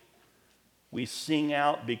like. We sing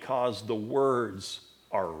out because the words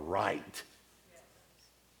are right.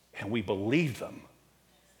 And we believe them.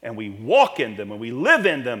 And we walk in them and we live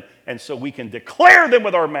in them. And so we can declare them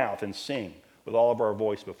with our mouth and sing with all of our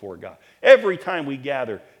voice before God. Every time we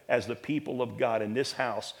gather as the people of God in this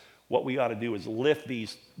house, what we ought to do is lift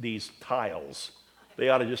these tiles. They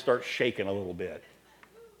ought to just start shaking a little bit.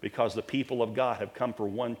 Because the people of God have come for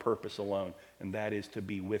one purpose alone, and that is to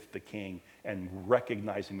be with the King and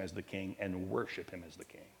recognize him as the King and worship him as the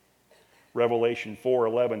King. Revelation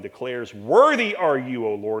 4:11 declares, "Worthy are you,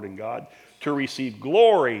 O Lord and God, to receive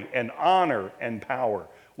glory and honor and power."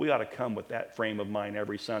 We ought to come with that frame of mind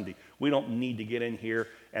every Sunday. We don't need to get in here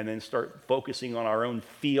and then start focusing on our own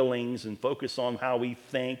feelings and focus on how we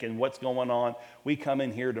think and what's going on. We come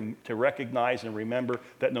in here to recognize and remember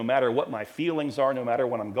that no matter what my feelings are, no matter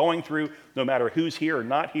what I'm going through, no matter who's here or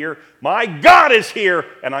not here, my God is here,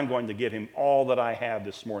 and I'm going to give him all that I have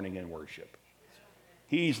this morning in worship.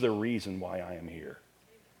 He's the reason why I am here.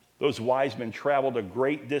 Those wise men traveled a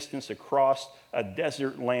great distance across a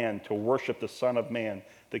desert land to worship the Son of Man,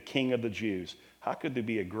 the King of the Jews. How could there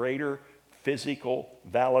be a greater physical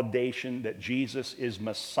validation that Jesus is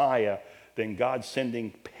Messiah than God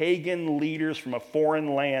sending pagan leaders from a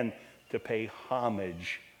foreign land to pay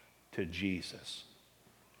homage to Jesus?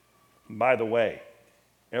 And by the way,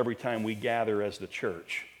 every time we gather as the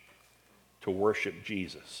church to worship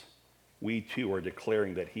Jesus, we too are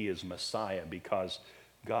declaring that he is Messiah because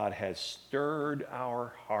God has stirred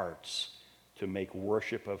our hearts to make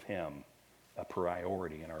worship of him a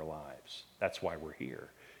priority in our lives. That's why we're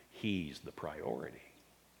here. He's the priority.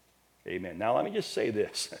 Amen. Now let me just say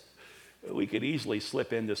this. We could easily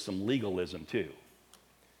slip into some legalism too.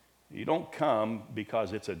 You don't come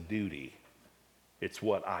because it's a duty. It's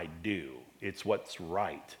what I do. It's what's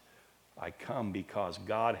right. I come because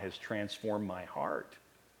God has transformed my heart.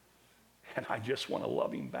 And I just want to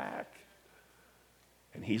love him back.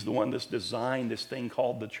 And he's the one that's designed this thing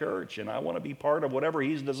called the church. And I want to be part of whatever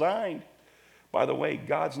he's designed. By the way,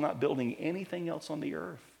 God's not building anything else on the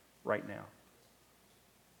earth. right now.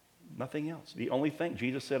 Nothing else. The only thing,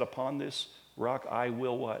 Jesus said, upon this rock I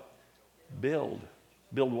will what? Build.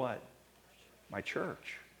 Build what? My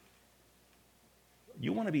church.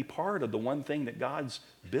 You want to be part of the one thing that God's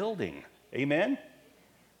building. Amen?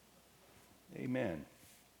 Amen.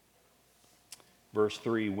 Verse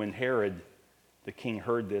 3, when Herod the king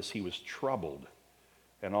heard this, he was troubled,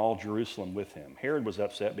 and all Jerusalem with him. Herod was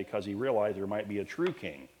upset because he realized there might be a true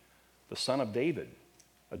king, the son of David,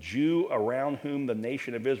 a Jew around whom the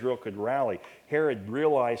nation of Israel could rally. Herod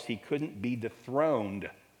realized he couldn't be dethroned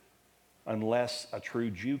unless a true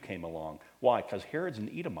Jew came along. Why? Because Herod's an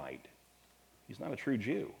Edomite. He's not a true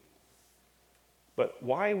Jew. But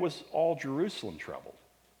why was all Jerusalem troubled?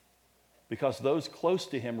 Because those close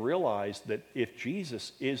to him realized that if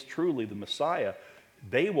Jesus is truly the Messiah,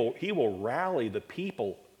 he will rally the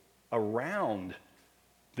people around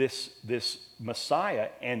this Messiah,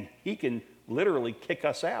 and he can literally kick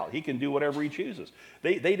us out. He can do whatever he chooses.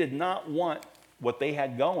 They did not want what they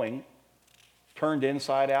had going turned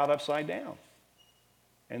inside out, upside down.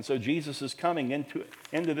 And so Jesus is coming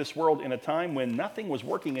into this world in a time when nothing was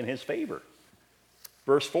working in his favor.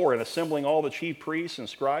 Verse 4, and assembling all the chief priests and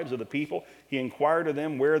scribes of the people, he inquired of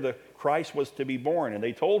them where the Christ was to be born. And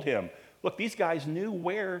they told him, look, these guys knew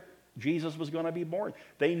where Jesus was going to be born.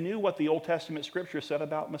 They knew what the Old Testament scripture said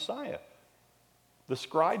about Messiah. The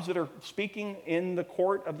scribes that are speaking in the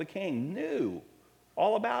court of the king knew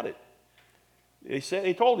all about it.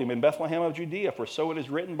 They told him, in Bethlehem of Judea, for so it is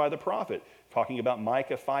written by the prophet, talking about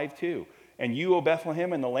Micah 5:2. And you, O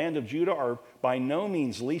Bethlehem, in the land of Judah, are by no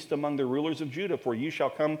means least among the rulers of Judah, for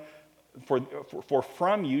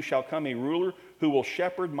from you shall come a ruler who will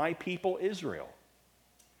shepherd my people Israel.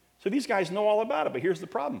 So these guys know all about it, but here's the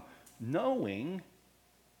problem. Knowing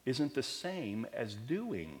isn't the same as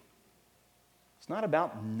doing. It's not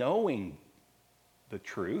about knowing the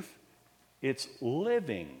truth. It's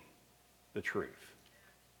living the truth.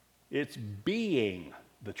 It's being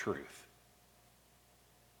the truth.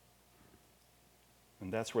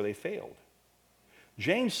 And that's where they failed.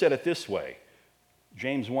 James said it this way,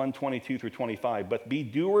 James 1:22 through 25, but be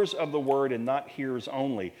doers of the word and not hearers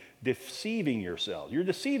only, deceiving yourselves. You're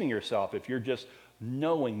deceiving yourself if you're just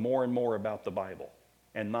knowing more and more about the Bible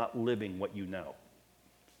and not living what you know.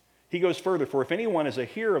 He goes further, for if anyone is a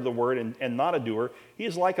hearer of the word and not a doer, he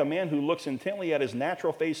is like a man who looks intently at his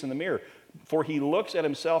natural face in the mirror. For he looks at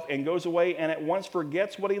himself and goes away and at once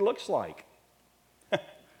forgets what he looks like.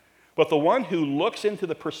 But the one who looks into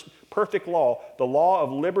the perfect law, the law of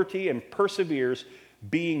liberty, and perseveres,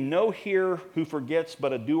 being no hearer who forgets,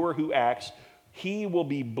 but a doer who acts, he will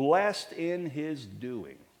be blessed in his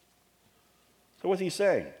doing. So what's he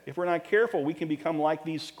saying? If we're not careful, we can become like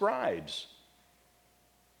these scribes.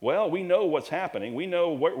 Well, we know what's happening. We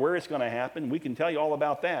know where it's going to happen. We can tell you all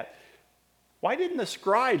about that. Why didn't the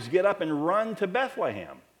scribes get up and run to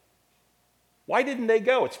Bethlehem? Why didn't they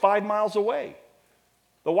go? It's 5 miles away.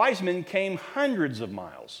 The wise men came hundreds of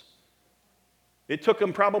miles. It took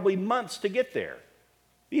them probably months to get there.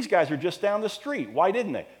 These guys are just down the street. Why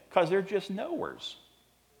didn't they? Because they're just knowers.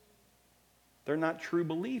 They're not true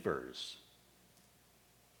believers.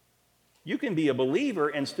 You can be a believer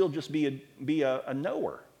and still just be a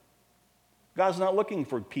knower. God's not looking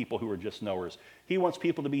for people who are just knowers. He wants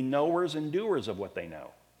people to be knowers and doers of what they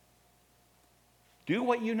know. Do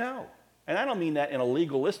what you know. And I don't mean that in a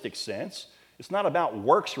legalistic sense. It's not about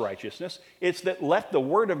works righteousness. It's that let the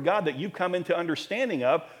word of God that you come into understanding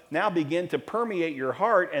of now begin to permeate your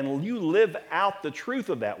heart and you live out the truth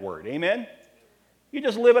of that word. Amen? You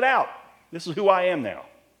just live it out. This is who I am now.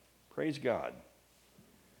 Praise God.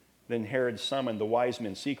 Then Herod summoned the wise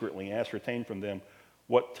men secretly and ascertained from them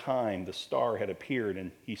what time the star had appeared,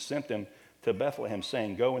 and he sent them to Bethlehem,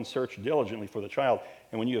 saying, go and search diligently for the child,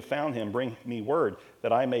 and when you have found him, bring me word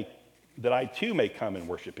that I too may come and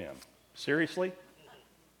worship him. Seriously?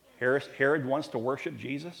 Herod wants to worship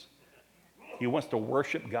Jesus? He wants to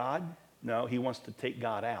worship God? No, he wants to take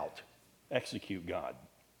God out, execute God.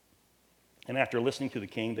 And after listening to the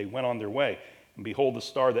king, they went on their way. And behold, the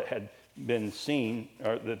star that had been seen,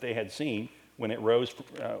 or that they had seen, when it rose,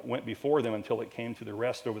 went before them until it came to the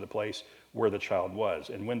rest over the place where the child was.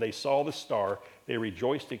 And when they saw the star, they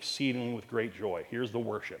rejoiced exceedingly with great joy. Here's the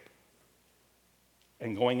worship.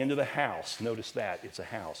 And going into the house, notice that, it's a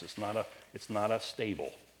house. It's not a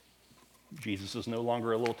stable. Jesus is no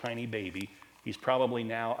longer a little tiny baby. He's probably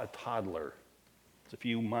now a toddler. It's a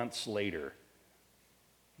few months later.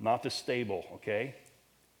 Not the stable, okay?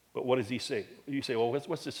 But what does he say? You say, well,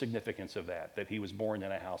 what's the significance of that he was born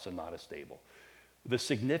in a house and not a stable? The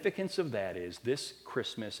significance of that is this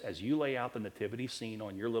Christmas, as you lay out the nativity scene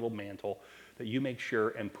on your little mantle, that you make sure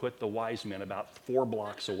and put the wise men about 4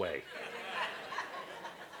 blocks away.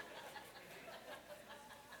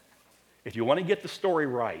 If you want to get the story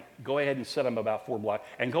right, go ahead and set them about 4 blocks,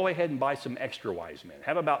 and go ahead and buy some extra wise men.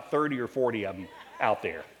 Have about 30 or 40 of them out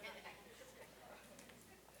there.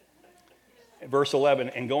 Verse 11,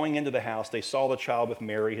 and going into the house, they saw the child with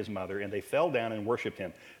Mary, his mother, and they fell down and worshiped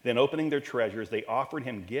him. Then opening their treasures, they offered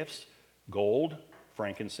him gifts, gold,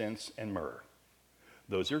 frankincense, and myrrh.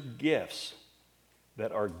 Those are gifts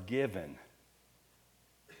that are given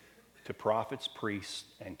to prophets, priests,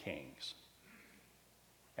 and kings.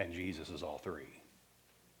 And Jesus is all three.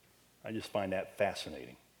 I just find that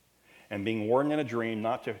fascinating. And being warned in a dream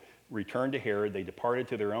not to return to Herod, they departed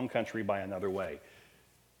to their own country by another way.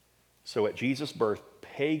 So at Jesus' birth,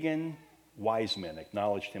 pagan wise men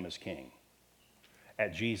acknowledged him as king.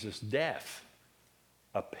 At Jesus' death,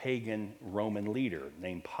 a pagan Roman leader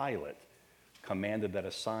named Pilate commanded that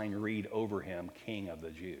a sign read over him, King of the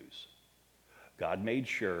Jews. God made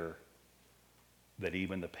sure that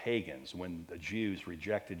even the pagans, when the Jews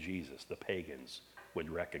rejected Jesus, the pagans would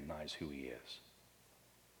recognize who he is.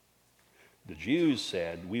 The Jews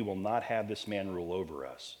said, we will not have this man rule over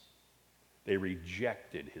us. They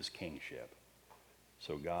rejected his kingship.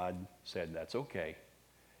 So God said, that's okay.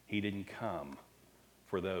 He didn't come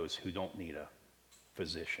for those who don't need a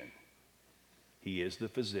physician. He is the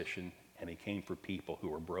physician, and he came for people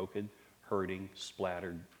who are broken, hurting,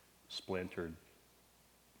 splattered, splintered,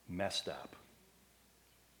 messed up.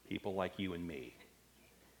 People like you and me.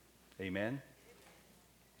 Amen?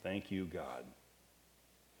 Thank you, God.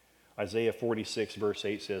 Isaiah 46, verse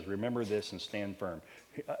 8 says, remember this and stand firm.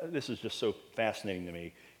 This is just so fascinating to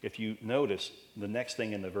me. If you notice, the next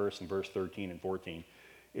thing in the verse, in verse 13 and 14,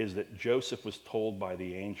 is that Joseph was told by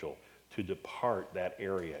the angel to depart that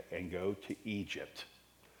area and go to Egypt.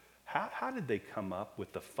 How did they come up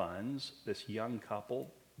with the funds, this young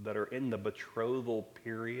couple that are in the betrothal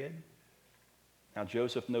period? Now,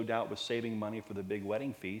 Joseph, no doubt, was saving money for the big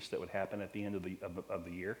wedding feast that would happen at the end of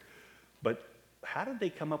the year. But how did they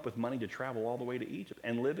come up with money to travel all the way to Egypt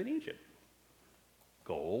and live in Egypt?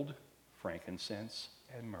 Gold, frankincense,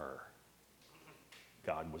 and myrrh.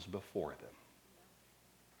 God was before them.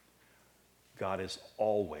 God is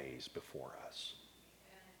always before us.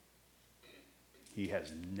 He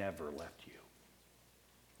has never left you.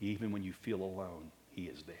 Even when you feel alone, he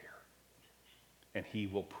is there. And he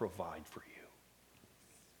will provide for you.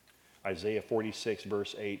 Isaiah 46,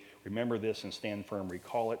 verse 8, remember this and stand firm.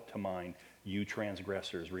 Recall it to mind, you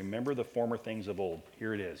transgressors. Remember the former things of old.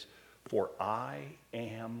 Here it is. For I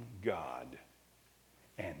am God,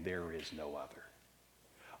 and there is no other.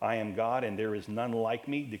 I am God, and there is none like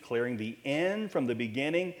me, declaring the end from the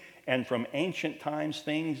beginning, and from ancient times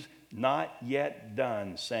things not yet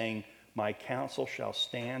done, saying, my counsel shall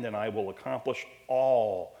stand, and I will accomplish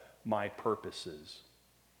all my purposes.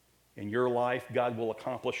 In your life, God will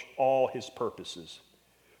accomplish all his purposes.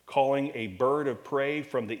 Calling a bird of prey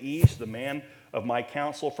from the east, the man of my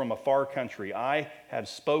counsel from a far country. I have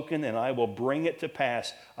spoken, and I will bring it to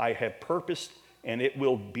pass. I have purposed, and it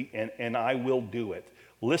will be, and I will do it.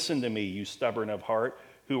 Listen to me, you stubborn of heart,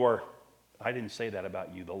 who are, I didn't say that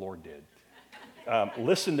about you, the Lord did.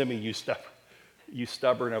 Listen to me, you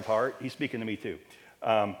stubborn of heart. He's speaking to me too.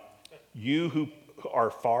 You who are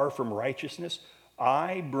far from righteousness,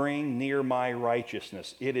 I bring near my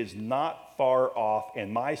righteousness. It is not far off,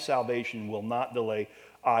 and my salvation will not delay.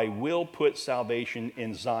 I will put salvation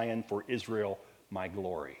in Zion for Israel, my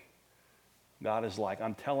glory. God is like,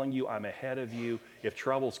 I'm telling you, I'm ahead of you. If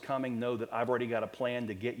trouble's coming, know that I've already got a plan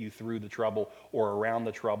to get you through the trouble or around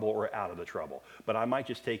the trouble or out of the trouble. But I might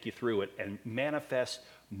just take you through it and manifest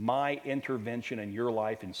my intervention in your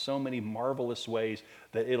life in so many marvelous ways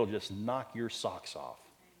that it'll just knock your socks off.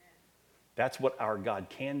 That's what our God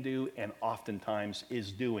can do and oftentimes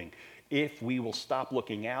is doing. If we will stop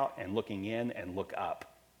looking out and looking in and look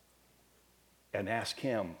up and ask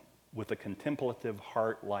him with a contemplative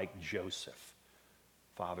heart like Joseph,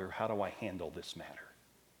 Father, how do I handle this matter?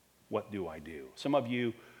 What do I do? Some of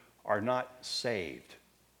you are not saved.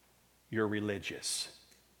 You're religious.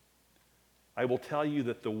 I will tell you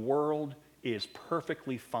that the world is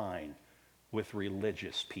perfectly fine with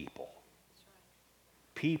religious people.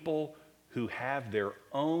 People who have their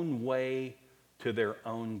own way to their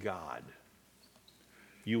own God.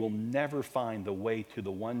 You will never find the way to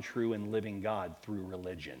the one true and living God through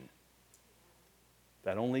religion.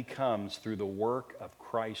 That only comes through the work of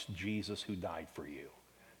Christ Jesus who died for you.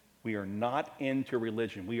 We are not into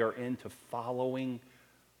religion. We are into following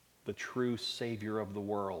the true Savior of the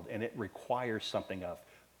world, and it requires something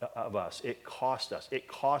of us. It cost us. It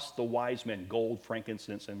cost the wise men gold,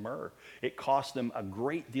 frankincense, and myrrh. It cost them a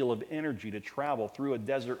great deal of energy to travel through a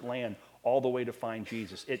desert land all the way to find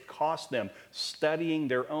Jesus. It cost them studying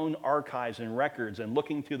their own archives and records and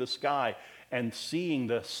looking to the sky and seeing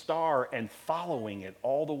the star and following it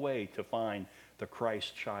all the way to find the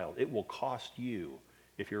Christ child. It will cost you,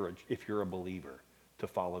 if you're a believer, to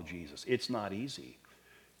follow Jesus. It's not easy.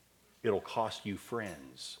 It'll cost you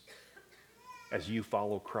friends. As you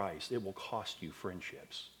follow Christ, it will cost you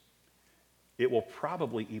friendships. It will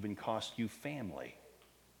probably even cost you family.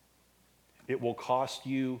 It will cost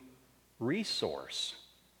you resource,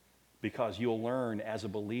 because you'll learn as a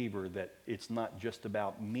believer that it's not just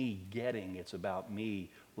about me getting, it's about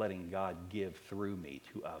me letting God give through me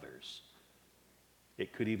to others.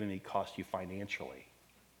 It could even cost you financially,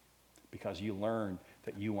 because you learn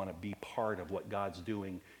that you want to be part of what God's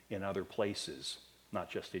doing in other places, not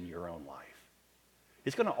just in your own life.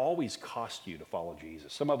 It's going to always cost you to follow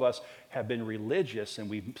Jesus. Some of us have been religious, and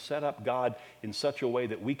we've set up God in such a way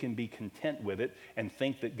that we can be content with it and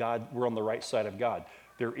think that we're on the right side of God.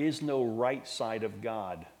 There is no right side of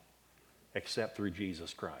God except through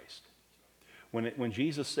Jesus Christ. When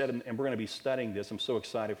Jesus said, and we're going to be studying this, I'm so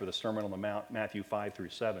excited for the Sermon on the Mount, Matthew 5 through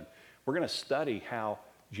 7. We're going to study how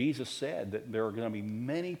Jesus said that there are going to be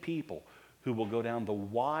many people who will go down the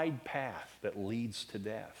wide path that leads to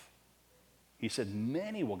death. He said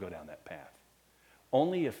many will go down that path.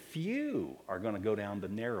 Only a few are going to go down the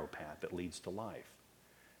narrow path that leads to life.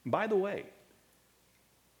 And by the way,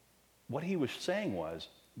 what he was saying was,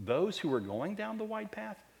 those who are going down the wide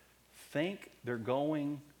path think they're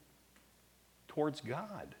going towards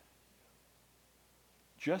God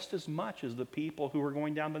just as much as the people who are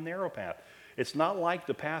going down the narrow path. It's not like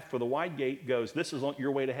the path for the wide gate goes, this is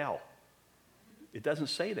your way to hell. It doesn't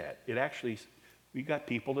say that. It actually, we got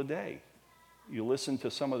people today. You listen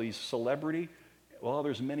to some of these celebrity, well,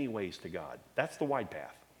 there's many ways to God. That's the wide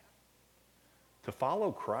path. To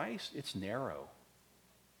follow Christ, it's narrow.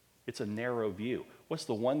 It's a narrow view. What's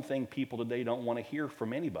the one thing people today don't want to hear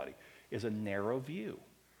from anybody? Is a narrow view.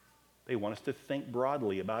 They want us to think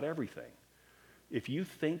broadly about everything. If you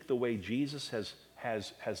think the way Jesus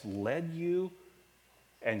has led you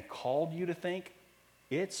and called you to think,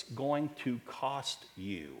 it's going to cost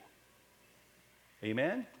you.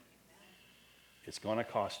 Amen? It's going to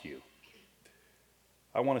cost you.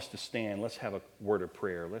 I want us to stand. Let's have a word of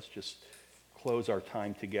prayer. Let's just close our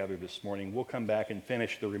time together this morning. We'll come back and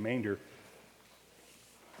finish the remainder.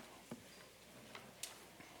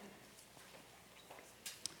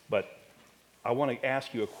 But I want to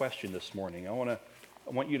ask you a question this morning. I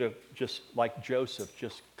want you to just, like Joseph,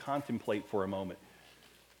 just contemplate for a moment.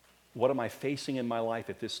 What am I facing in my life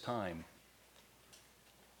at this time?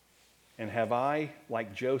 And have I,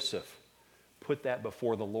 like Joseph, put that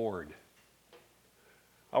before the Lord?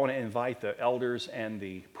 I want to invite the elders and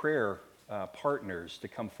the prayer partners to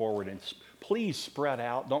come forward, and please spread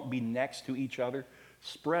out. Don't be next to each other.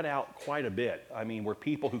 Spread out quite a bit. I mean, where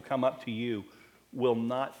people who come up to you will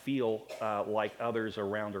not feel like others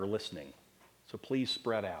around are listening. So please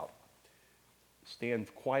spread out.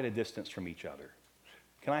 Stand quite a distance from each other.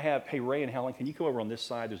 Can I have, hey, Ray and Helen, can you come over on this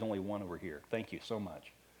side? There's only one over here. Thank you so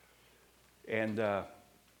much. And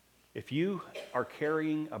if you are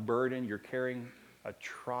carrying a burden, you're carrying a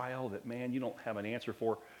trial that, man, you don't have an answer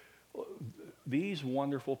for, these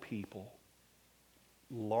wonderful people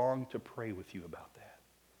long to pray with you about that.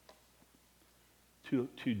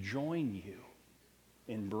 To join you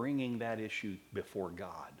in bringing that issue before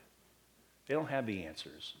God. They don't have the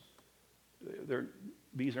answers.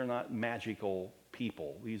 These are not magical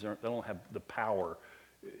people. They don't have the power.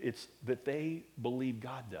 It's that they believe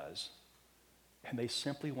God does. And they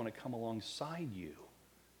simply want to come alongside you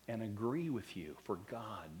and agree with you for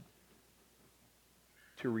God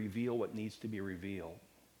to reveal what needs to be revealed,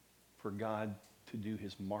 for God to do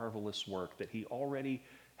his marvelous work that he already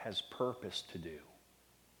has purposed to do.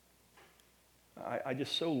 I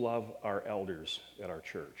just so love our elders at our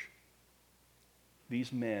church.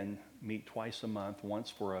 These men meet twice a month, once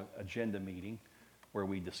for an agenda meeting where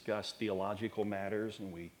we discuss theological matters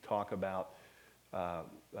and we talk about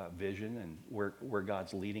vision and where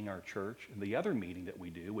God's leading our church. And the other meeting that we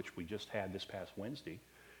do, which we just had this past Wednesday,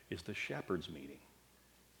 is the Shepherds meeting.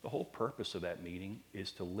 The whole purpose of that meeting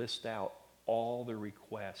is to list out all the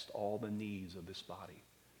requests, all the needs of this body.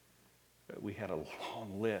 We had a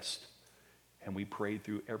long list, and we prayed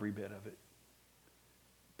through every bit of it.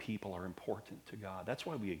 People are important to God. That's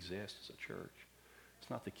why we exist as a church. It's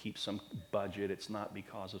not to keep some budget. It's not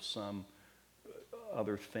because of some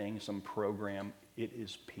other thing, some program. It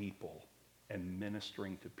is people and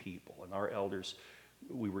ministering to people. And our elders,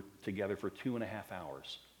 we were together for 2.5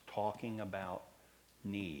 hours talking about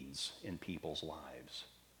needs in people's lives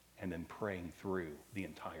and then praying through the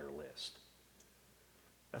entire list.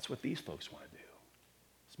 That's what these folks want to do,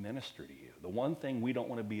 is minister to you. The one thing we don't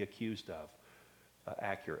want to be accused of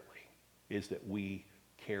accurately is that we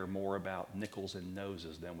care more about nickels and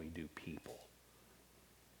noses than we do people.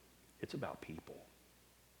 It's about people.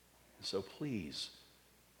 So please,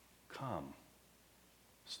 come.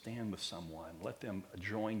 Stand with someone. Let them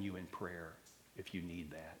join you in prayer if you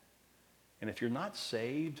need that. And if you're not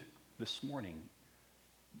saved this morning,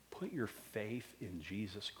 put your faith in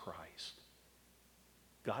Jesus Christ.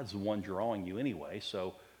 God's the one drawing you anyway,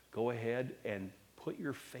 so go ahead and put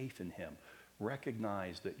your faith in him.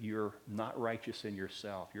 Recognize that you're not righteous in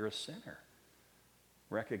yourself. You're a sinner.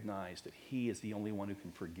 Recognize that he is the only one who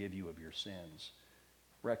can forgive you of your sins.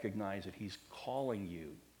 Recognize that he's calling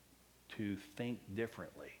you to think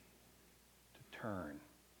differently, to turn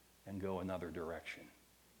and go another direction.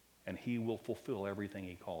 And he will fulfill everything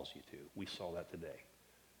he calls you to. We saw that today.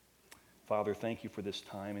 Father, thank you for this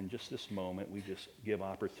time. In just this moment, we just give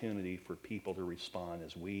opportunity for people to respond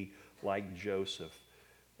as we, like Joseph,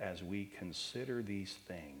 as we consider these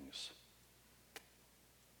things.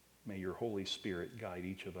 May your Holy Spirit guide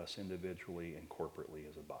each of us individually and corporately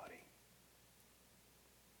as a body.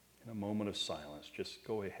 In a moment of silence, just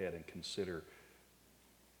go ahead and consider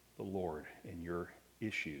the Lord in your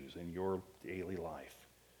issues, in your daily life.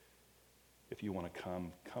 If you want to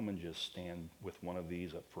come and just stand with one of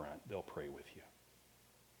these up front. They'll pray with you.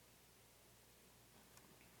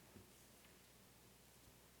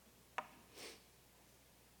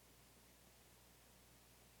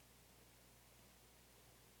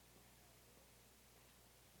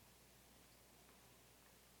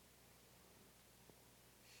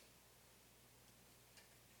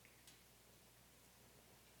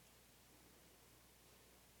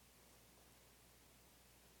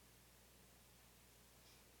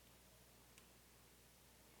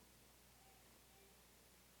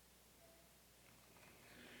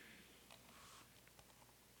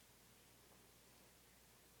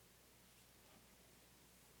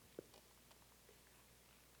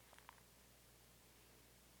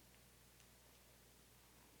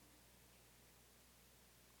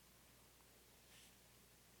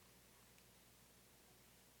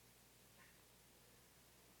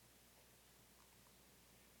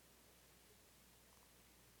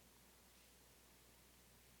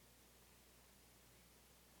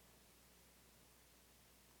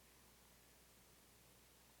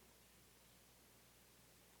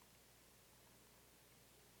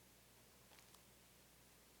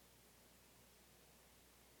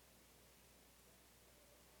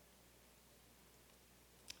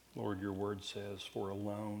 Lord, your word says, "For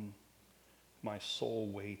alone my soul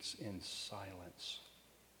waits in silence,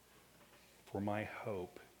 for my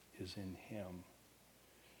hope is in him."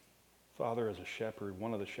 Father, as a shepherd,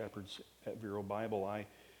 one of the shepherds at Vero Bible, I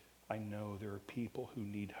know there are people who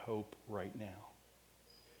need hope right now.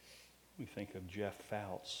 We think of Jeff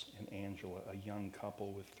Fouts and Angela, a young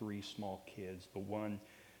couple with 3 small kids, the one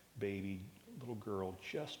baby little girl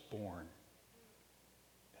just born,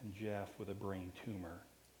 and Jeff with a brain tumor.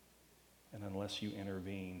 And unless you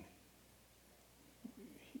intervene,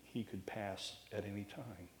 he could pass at any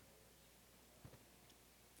time.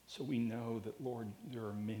 So we know that, Lord, there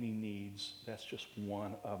are many needs. That's just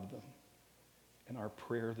one of them. And our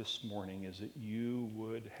prayer this morning is that you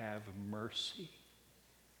would have mercy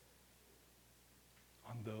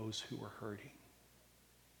on those who are hurting.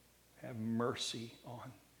 Have mercy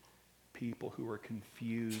on people who are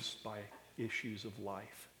confused by issues of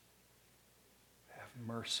life. Have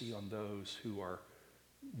mercy on those who are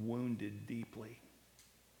wounded deeply,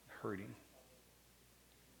 hurting.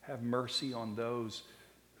 Have mercy on those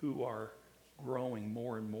who are growing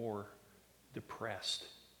more and more depressed.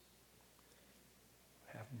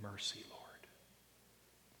 Have mercy, Lord.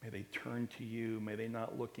 May they turn to you. May they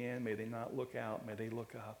not look in. May they not look out. May they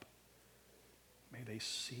look up. May they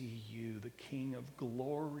see you, the King of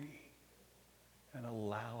glory, and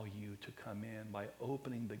allow you to come in by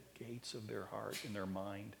opening the gates of their heart and their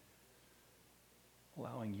mind,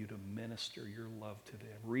 allowing you to minister your love to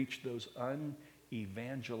them. Reach those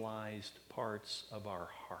unevangelized parts of our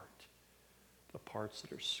heart, the parts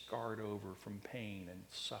that are scarred over from pain and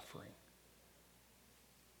suffering,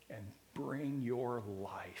 and bring your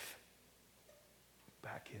life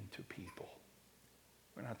back into people.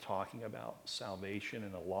 We're not talking about salvation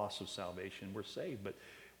and a loss of salvation. We're saved, but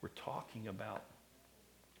we're talking about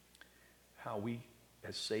how we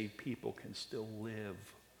as saved people can still live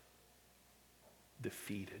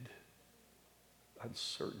defeated,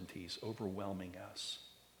 uncertainties overwhelming us,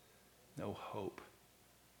 no hope.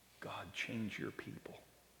 God, change your people.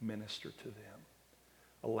 Minister to them.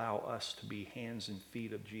 Allow us to be hands and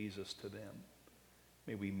feet of Jesus to them.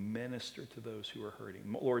 May we minister to those who are hurting.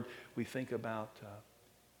 Lord, we think about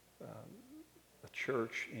a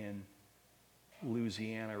church in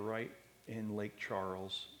Louisiana, right in Lake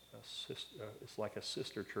Charles. It's like a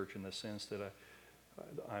sister church in the sense that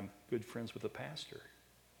I'm good friends with the pastor.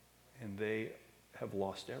 And they have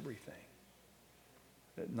lost everything.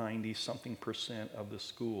 That 90-something% of the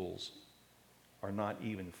schools are not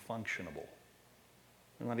even functionable.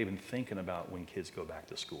 They're not even thinking about when kids go back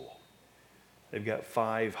to school. They've got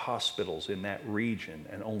 5 hospitals in that region,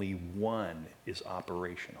 and only 1 is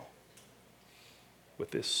operational.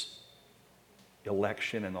 With this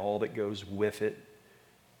election and all that goes with it,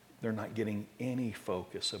 they're not getting any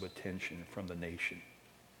focus of attention from the nation.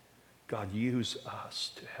 God, use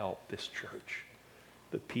us to help this church,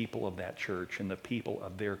 the people of that church and the people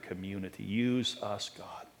of their community. Use us,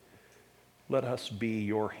 God. Let us be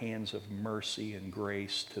your hands of mercy and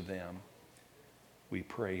grace to them. We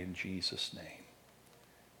pray in Jesus' name.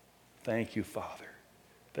 Thank you, Father,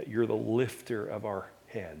 that you're the lifter of our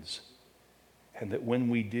heads, and that when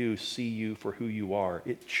we do see you for who you are,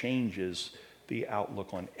 it changes the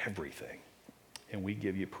outlook on everything. And we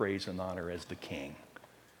give you praise and honor as the King.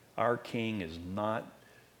 Our King is not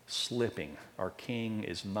slipping. Our King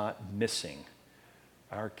is not missing.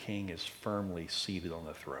 Our King is firmly seated on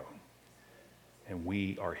the throne. And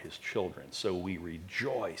we are his children. So we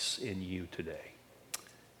rejoice in you today.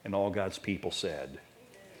 And all God's people said,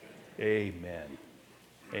 Amen.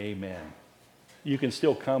 Amen. You can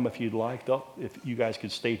still come if you'd like. If you guys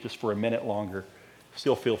could stay just for a minute longer,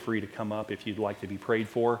 still feel free to come up if you'd like to be prayed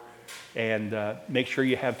for. And make sure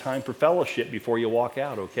you have time for fellowship before you walk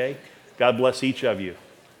out, okay? God bless each of you.